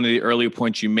love one of the earlier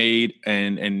points you made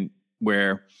and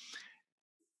where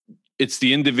it's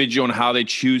the individual and how they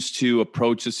choose to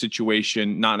approach the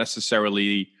situation, not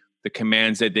necessarily the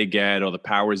commands that they get or the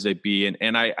powers that be.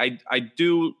 And I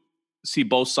do see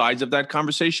both sides of that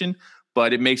conversation,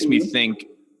 but it makes me think,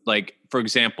 like, for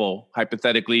example,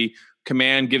 hypothetically,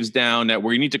 command gives down that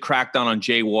we need to crack down on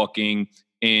jaywalking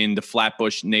in the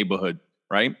Flatbush neighborhood,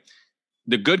 right?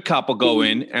 The good cop will go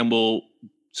in and will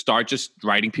start just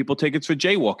writing people tickets for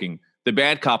jaywalking. The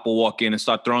bad cop will walk in and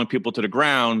start throwing people to the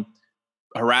ground,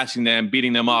 harassing them,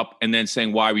 beating them up, and then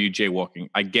saying, why were you jaywalking?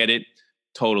 I get it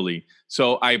totally.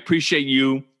 So I appreciate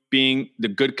you being the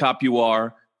good cop you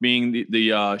are, being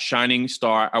the shining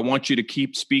star. I want you to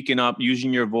keep speaking up,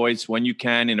 using your voice when you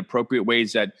can in appropriate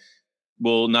ways that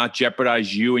will not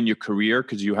jeopardize you and your career,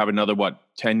 because you have another,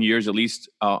 10 years at least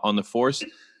on the force.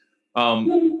 So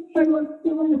he's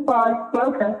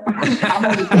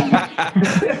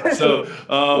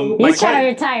trying to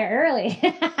retire early.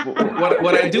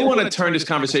 what I do want to turn this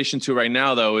conversation to right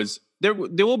now, though, is there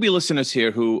will be listeners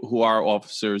here who are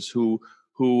officers who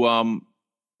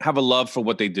have a love for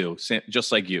what they do,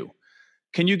 just like you.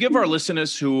 Can you give our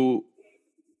listeners who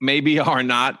maybe are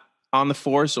not on the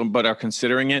force but are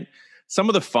considering it some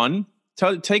of the fun?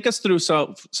 Take us through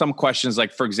some questions,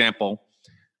 like, for example,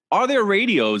 are there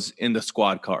radios in the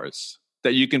squad cars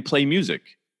that you can play music?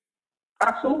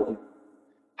 Absolutely.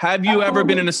 Have you ever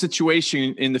been in a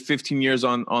situation in the 15 years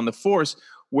on the force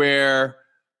where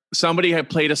somebody had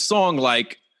played a song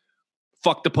like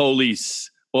 "Fuck the Police"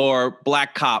 or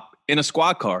 "Black Cop" in a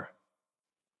squad car?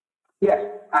 Yes,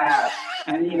 I have.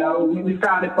 And, we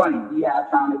found it funny. We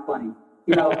have found it funny.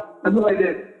 Let's look like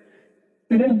this.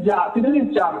 To do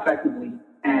this job effectively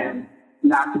and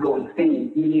not to go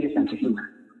insane, you need a sense of humor.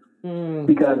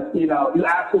 Because, you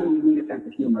absolutely need a sense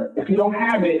of humor. If you don't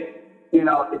have it, it's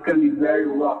going to be very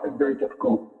rough and very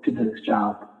difficult to do this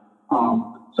job.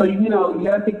 So, you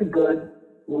got to take the good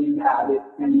when you have it,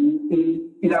 and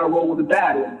you got to roll with the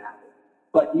bad when you have it.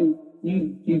 But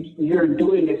you're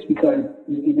doing this because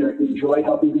you either enjoy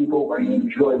helping people or you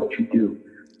enjoy what you do.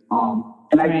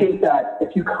 And I think that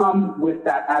if you come with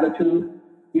that attitude,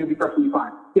 you'll be perfectly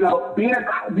fine.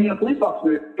 Being a police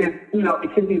officer is,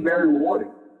 it can be very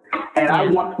rewarding. And I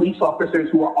want police officers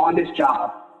who are on this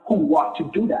job who want to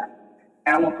do that.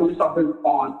 And I want police officers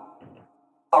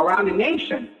around the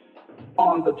nation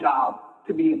on the job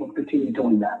to be able to continue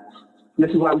doing that.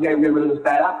 This is why we got to get rid of those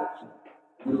bad apples.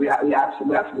 We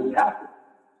absolutely have to.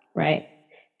 Right.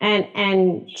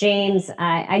 And James,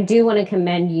 I do want to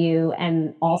commend you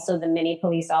and also the many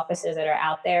police officers that are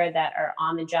out there that are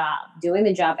on the job, doing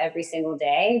the job every single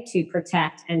day to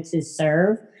protect and to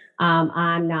serve.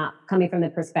 I'm not coming from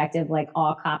the perspective like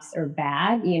all cops are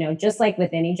bad. Just like with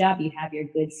any job, you have your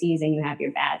good seeds and you have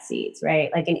your bad seeds,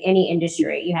 right? Like in any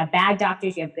industry, you have bad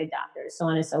doctors, you have good doctors, so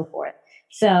on and so forth.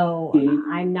 So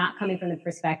I'm not coming from the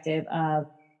perspective of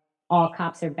all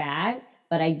cops are bad,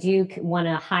 but I do want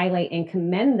to highlight and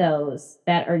commend those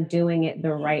that are doing it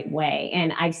the right way.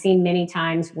 And I've seen many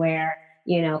times where,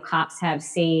 cops have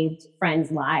saved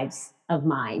friends' lives of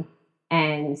mine.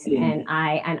 And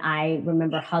I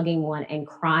remember hugging one and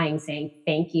crying, saying,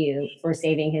 thank you for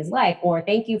saving his life, or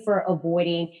thank you for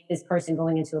avoiding this person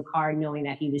going into a car knowing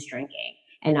that he was drinking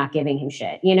and not giving him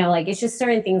shit. It's just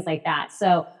certain things like that.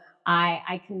 So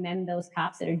I commend those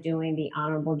cops that are doing the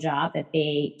honorable job that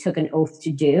they took an oath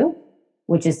to do,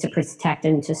 which is to protect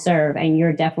and to serve. And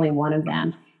you're definitely one of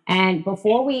them. And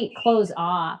before we close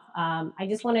off, I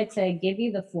just wanted to give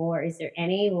you the floor. Is there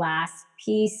any last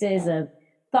pieces of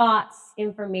thoughts,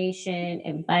 information,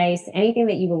 advice, anything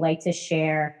that you would like to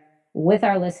share with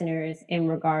our listeners in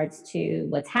regards to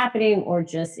what's happening or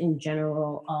just in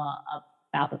general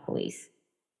about the police?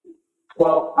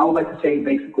 Well, I would like to say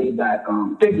basically that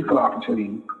thank you for the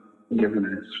opportunity for giving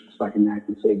us so I can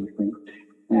actually say these things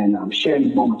and share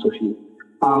these moments with you.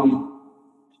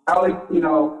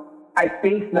 I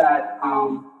think that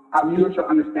our viewers should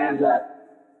understand that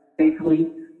basically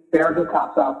there are good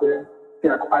cops out there.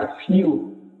 There are quite a few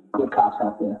good cops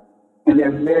out there, and there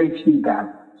are very few bad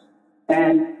ones.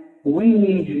 And we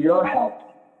need your help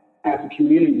as a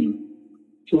community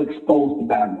to expose the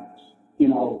bad ones.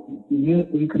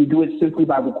 You can do it simply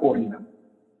by recording them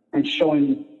and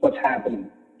showing what's happening.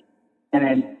 And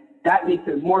then that makes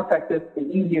it more effective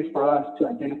and easier for us to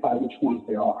identify which ones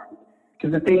there are.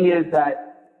 Because the thing is that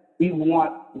we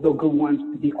want the good ones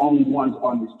to be the only ones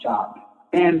on this job.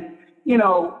 And,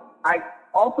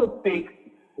 also think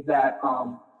that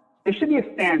there should be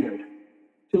a standard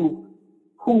to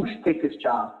who should take this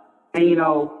job. And,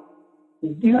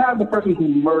 you have the person who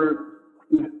murdered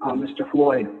Mr.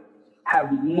 Floyd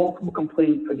have multiple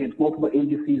complaints against multiple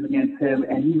agencies against him,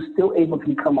 and he was still able to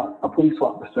become a police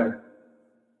officer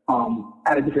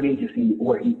at a different agency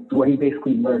where he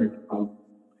basically murdered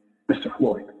Mr.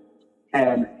 Floyd.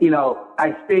 And,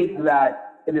 I think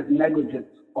that it is negligence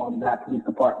on that police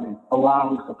department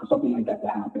allowing for something like that to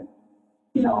happen.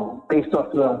 Based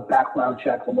off the background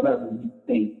checks or whatever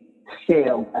they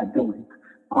failed at doing.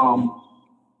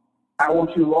 I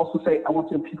want you to also say, I want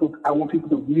people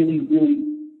to really, really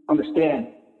understand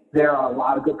there are a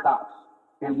lot of good cops.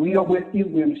 And we are with you.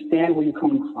 We understand where you're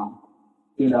coming from.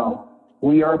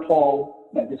 We are appalled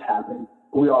that this happened.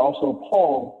 We are also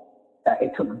appalled that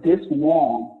it took this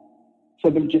long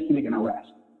for them just to make an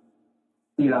arrest.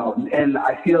 And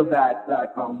I feel that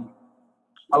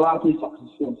a lot of police officers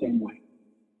feel the same way.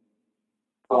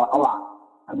 A lot.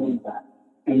 I believe that.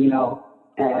 And,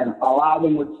 and a lot of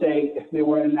them would say if they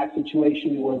were in that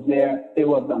situation, they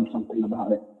would have done something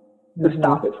about it to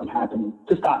stop it from happening,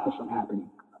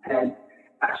 And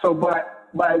so, but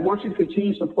I want you to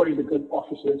continue supporting the good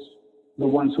officers, the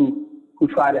ones who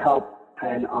try to help.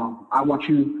 And I want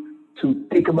you to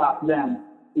think about them,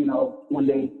 when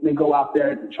they go out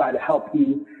there to try to help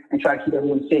you and try to keep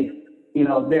everyone safe.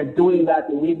 They're doing that.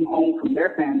 They're leaving home from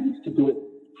their families to do it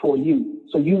for you,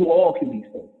 so you all can be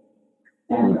safe.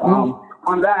 And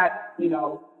on that,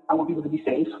 I want people to be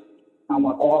safe. I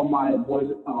want all my boys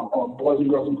and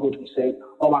girls in blue to be safe.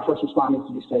 All my first responders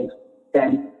to be safe,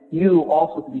 and you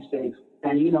also to be safe.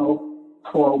 And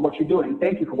for what you're doing,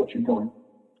 thank you for what you're doing.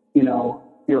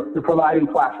 You're providing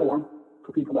a platform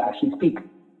for people to actually speak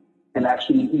and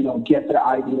actually get their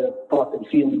idea, thoughts, and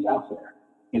feelings out there.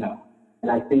 And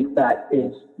I think that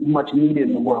is much needed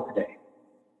in the world today.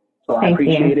 So I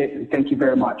appreciate it, and thank you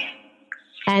very much.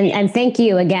 And thank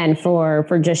you again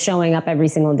for just showing up every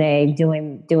single day,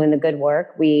 doing the good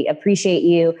work. We appreciate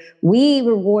you. We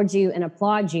reward you and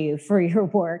applaud you for your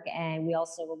work, and we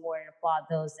also reward and applaud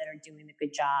those that are doing the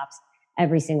good jobs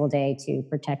every single day to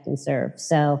protect and serve.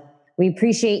 So we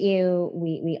appreciate you.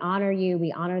 We honor you.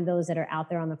 We honor those that are out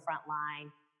there on the front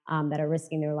line. That are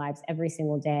risking their lives every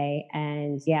single day.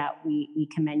 And we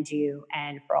commend you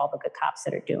and for all the good cops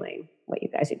that are doing what you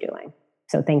guys are doing.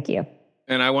 So thank you.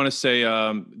 And I want to say,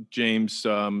 James,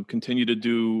 continue to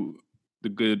do the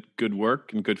good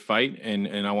work and good fight.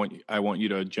 And I want you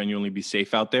to genuinely be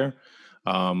safe out there.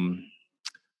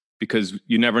 Because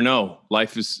you never know.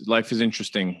 Life is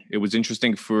interesting. It was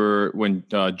interesting for when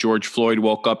George Floyd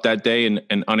woke up that day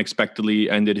and unexpectedly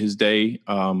ended his day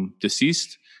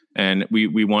deceased. And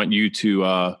we want you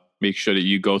to make sure that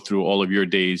you go through all of your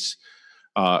days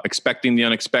expecting the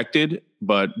unexpected,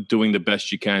 but doing the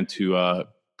best you can to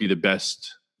be the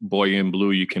best boy in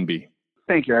blue you can be.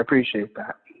 Thank you. I appreciate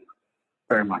that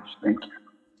very much. Thank you.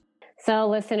 So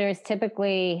listeners,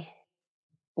 typically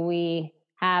we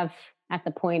have at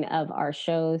the point of our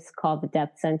shows called the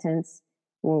death sentence,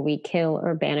 where we kill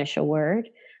or banish a word.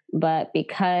 But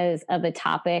because of the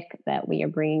topic that we are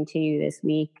bringing to you this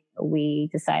week, we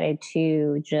decided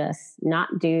to just not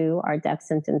do our death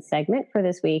sentence segment for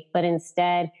this week, but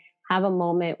instead have a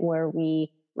moment where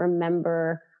we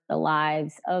remember the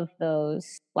lives of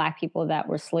those Black people that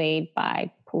were slayed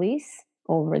by police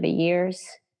over the years.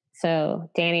 So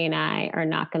Danny and I are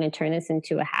not going to turn this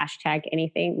into a hashtag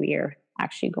anything. We are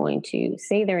actually going to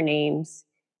say their names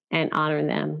and honor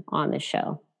them on the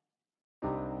show.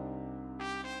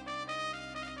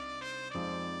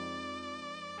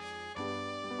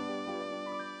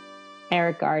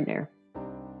 Eric Gardner,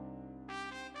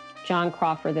 John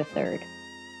Crawford III,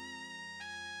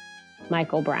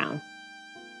 Michael Brown,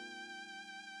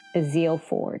 Ezell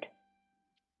Ford,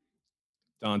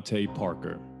 Dante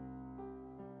Parker,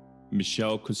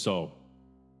 Michelle Cusseau,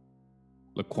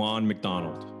 Laquan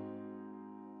McDonald,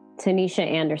 Tanisha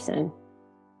Anderson,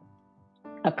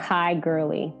 Akai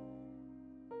Gurley,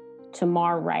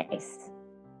 Tamar Rice,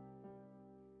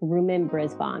 Ruben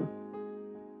Brisbane,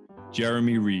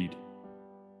 Jeremy Reed,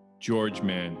 George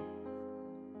Mann,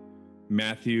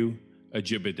 Matthew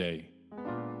Ajibade,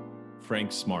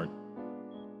 Frank Smart,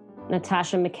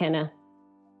 Natasha McKenna,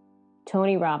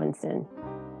 Tony Robinson,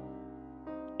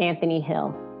 Anthony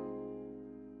Hill,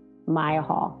 Maya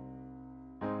Hall,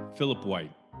 Philip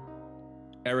White,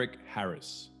 Eric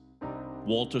Harris,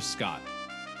 Walter Scott,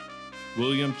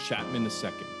 William Chapman II,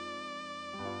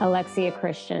 Alexia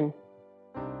Christian,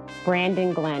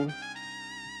 Brandon Glenn,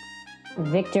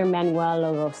 Victor Manuel La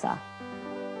Rosa,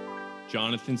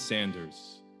 Jonathan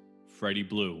Sanders, Freddie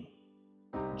Blue,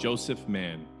 Joseph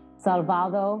Mann,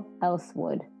 Salvador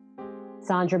Elswood,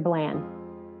 Sandra Bland,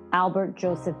 Albert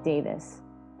Joseph Davis,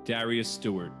 Darius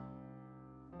Stewart,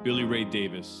 Billy Ray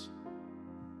Davis,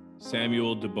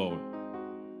 Samuel DeBoe,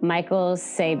 Michael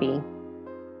Saby,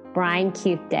 Brian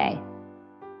Keith Day,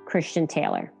 Christian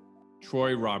Taylor,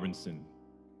 Troy Robinson,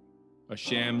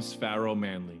 Ashams Farrow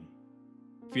Manley,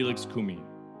 Felix Kumi,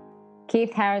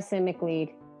 Keith Harrison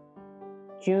McLeod,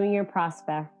 Junior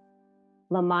Prosper,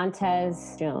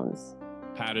 Lamontez Jones,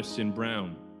 Patterson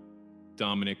Brown,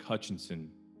 Dominic Hutchinson,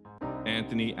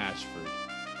 Anthony Ashford,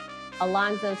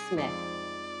 Alonzo Smith,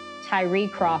 Tyree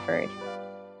Crawford,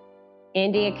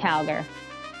 India Calgar,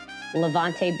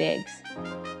 Levante Biggs,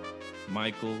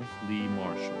 Michael Lee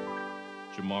Marshall,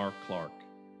 Jamar Clark,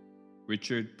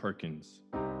 Richard Perkins,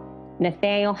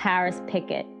 Nathaniel Harris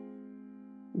Pickett,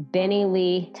 Benny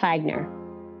Lee Tigner,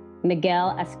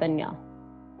 Miguel Espanol,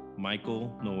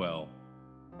 Michael Noel,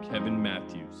 Kevin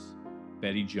Matthews,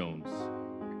 Betty Jones,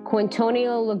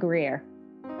 Quintonio Legrier,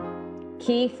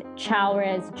 Keith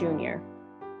Chalrez Jr.,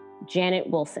 Janet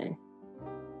Wilson,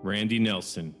 Randy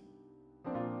Nelson,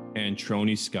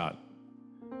 Antroni Scott,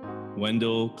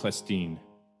 Wendell Clestine,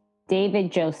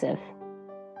 David Joseph,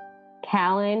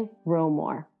 Callan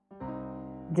Romore,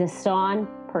 Deshaun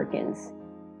Perkins,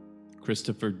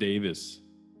 Christopher Davis,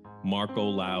 Marco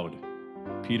Loud,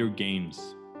 Peter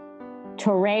Gaines,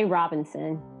 Torrey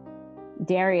Robinson,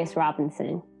 Darius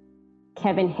Robinson,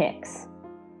 Kevin Hicks,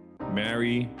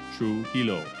 Mary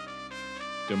Trujillo,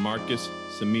 DeMarcus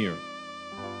Samir,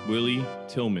 Willie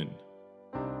Tillman,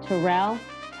 Terrell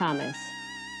Thomas,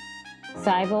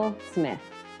 Sybil Smith,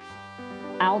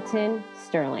 Alton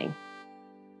Sterling,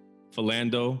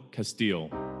 Philando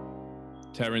Castile,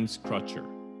 Terrence Crutcher,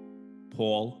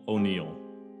 Paul O'Neill,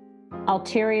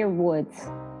 Ulterior Woods,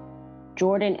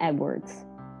 Jordan Edwards,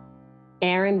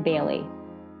 Aaron Bailey,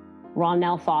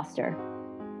 Ronell Foster,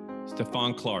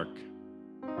 Stefan Clark,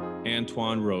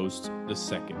 Antoine Rose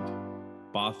II,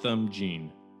 Botham Jean,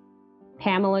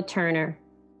 Pamela Turner,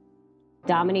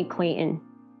 Dominique Clayton,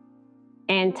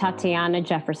 and Tatiana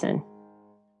Jefferson,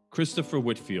 Christopher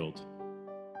Whitfield,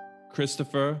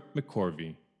 Christopher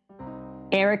McCorvey,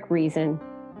 Eric Reason,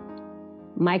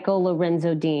 Michael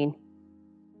Lorenzo Dean,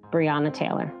 Breonna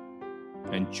Taylor.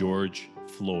 and George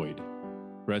Floyd.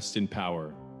 Rest in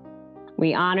power.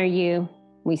 We honor you.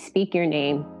 We speak your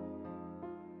name.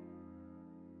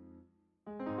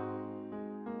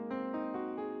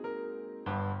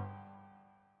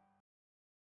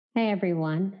 Hey,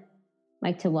 everyone. I'd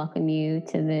like to welcome you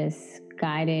to this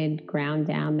guided ground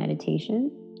down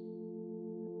meditation.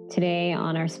 Today,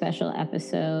 on our special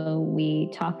episode, we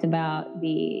talked about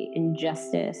the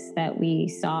injustice that we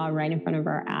saw right in front of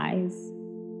our eyes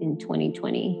in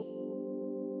 2020,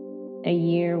 a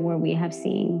year where we have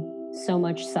seen so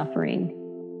much suffering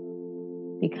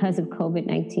because of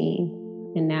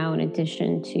COVID-19. And now, in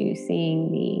addition to seeing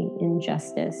the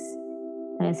injustice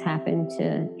that has happened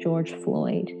to George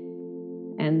Floyd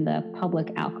and the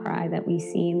public outcry that we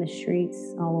see in the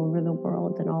streets all over the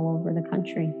world and all over the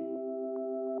country.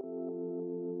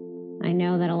 I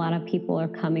know that a lot of people are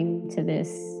coming to this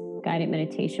guided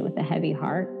meditation with a heavy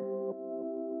heart,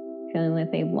 feeling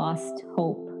that they've lost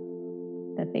hope,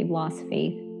 that they've lost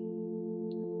faith.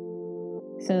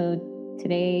 So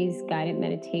today's guided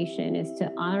meditation is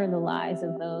to honor the lives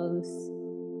of those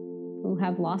who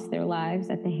have lost their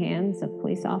lives at the hands of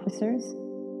police officers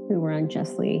who were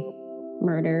unjustly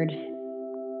murdered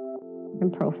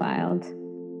and profiled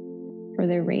for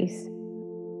their race,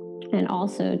 and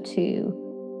also to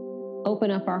open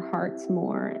up our hearts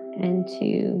more and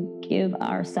to give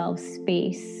ourselves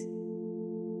space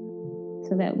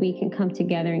so that we can come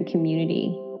together in community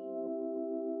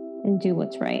and do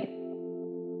what's right.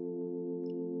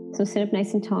 So sit up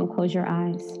nice and tall and close your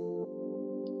eyes.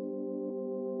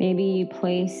 Maybe you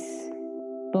place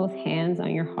both hands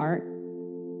on your heart.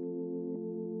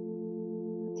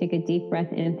 Take a deep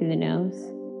breath in through the nose.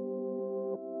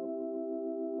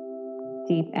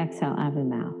 Deep exhale out of the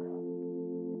mouth.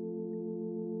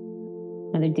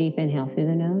 Another deep inhale through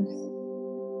the nose.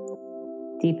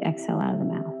 Deep exhale out of the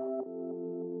mouth.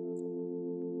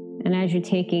 And as you're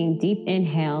taking deep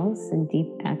inhales and deep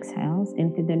exhales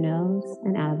in through the nose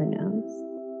and out of the nose,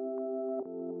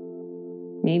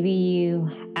 maybe you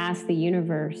ask the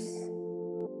universe,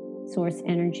 source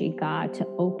energy, God, to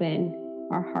open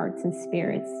our hearts and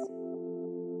spirits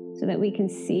so that we can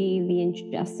see the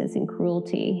injustice and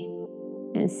cruelty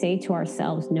and say to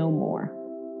ourselves, no more.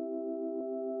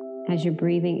 As you're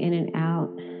breathing in and out,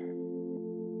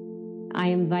 I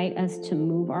invite us to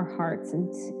move our hearts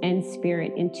and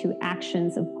spirit into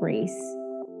actions of grace,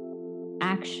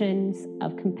 actions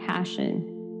of compassion,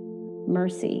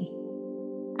 mercy,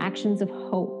 actions of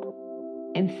hope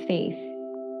and faith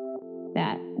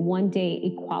that one day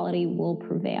equality will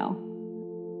prevail.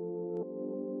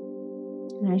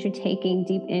 And as you're taking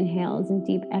deep inhales and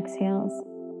deep exhales,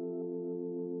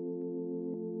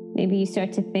 maybe you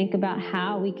start to think about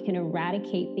how we can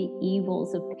eradicate the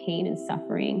evils of pain and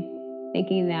suffering,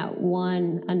 thinking that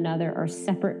one another are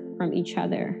separate from each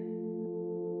other,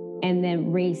 and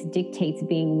then race dictates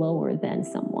being lower than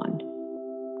someone,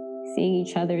 seeing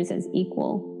each other as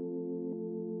equal.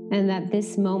 And that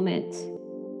this moment,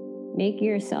 make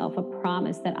yourself a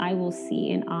promise that I will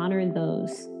see and honor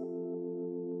those.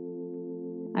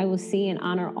 I will see and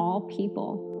honor all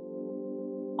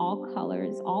people, all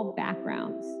colors, all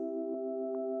backgrounds.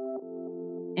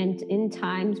 And in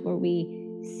times where we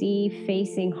see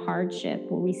facing hardship,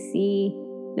 where we see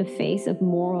the face of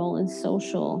moral and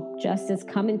social justice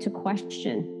come into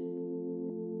question,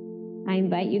 I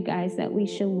invite you guys that we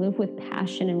should live with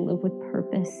passion and live with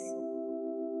purpose,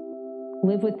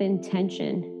 live with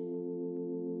intention,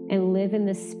 and live in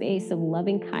the space of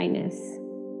loving kindness,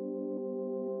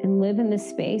 and live in the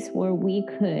space where we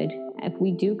could, if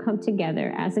we do come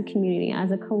together as a community,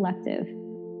 as a collective,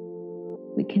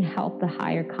 we can help the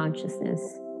higher consciousness.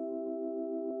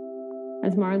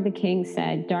 As Martin Luther King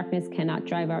said, darkness cannot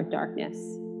drive out darkness.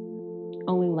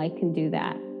 Only light can do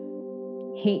that.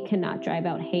 Hate cannot drive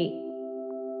out hate.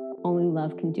 Only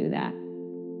love can do that.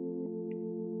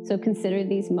 So consider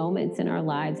these moments in our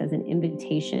lives as an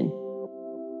invitation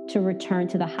to return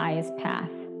to the highest path.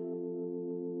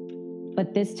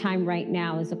 But this time right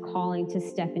now is a calling to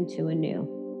step into a new.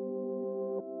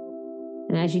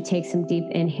 And as you take some deep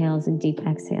inhales and deep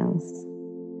exhales,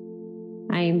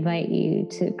 I invite you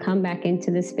to come back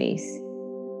into the space,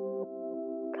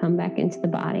 come back into the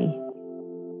body,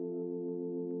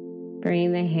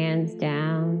 bring the hands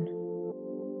down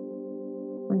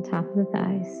on top of the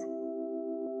thighs,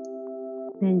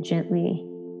 and gently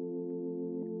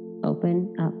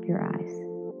open up your eyes.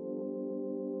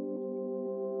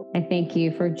 I thank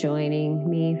you for joining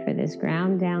me for this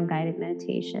ground down guided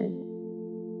meditation.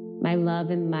 My love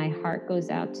and my heart goes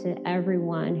out to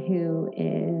everyone who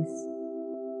is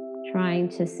trying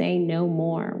to say no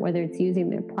more, whether it's using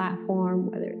their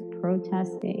platform, whether it's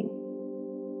protesting.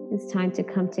 It's time to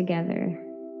come together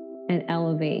and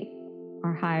elevate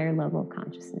our higher level of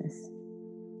consciousness.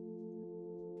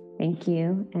 Thank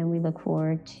you, and we look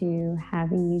forward to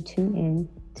having you tune in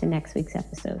to next week's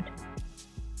episode.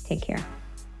 Take care.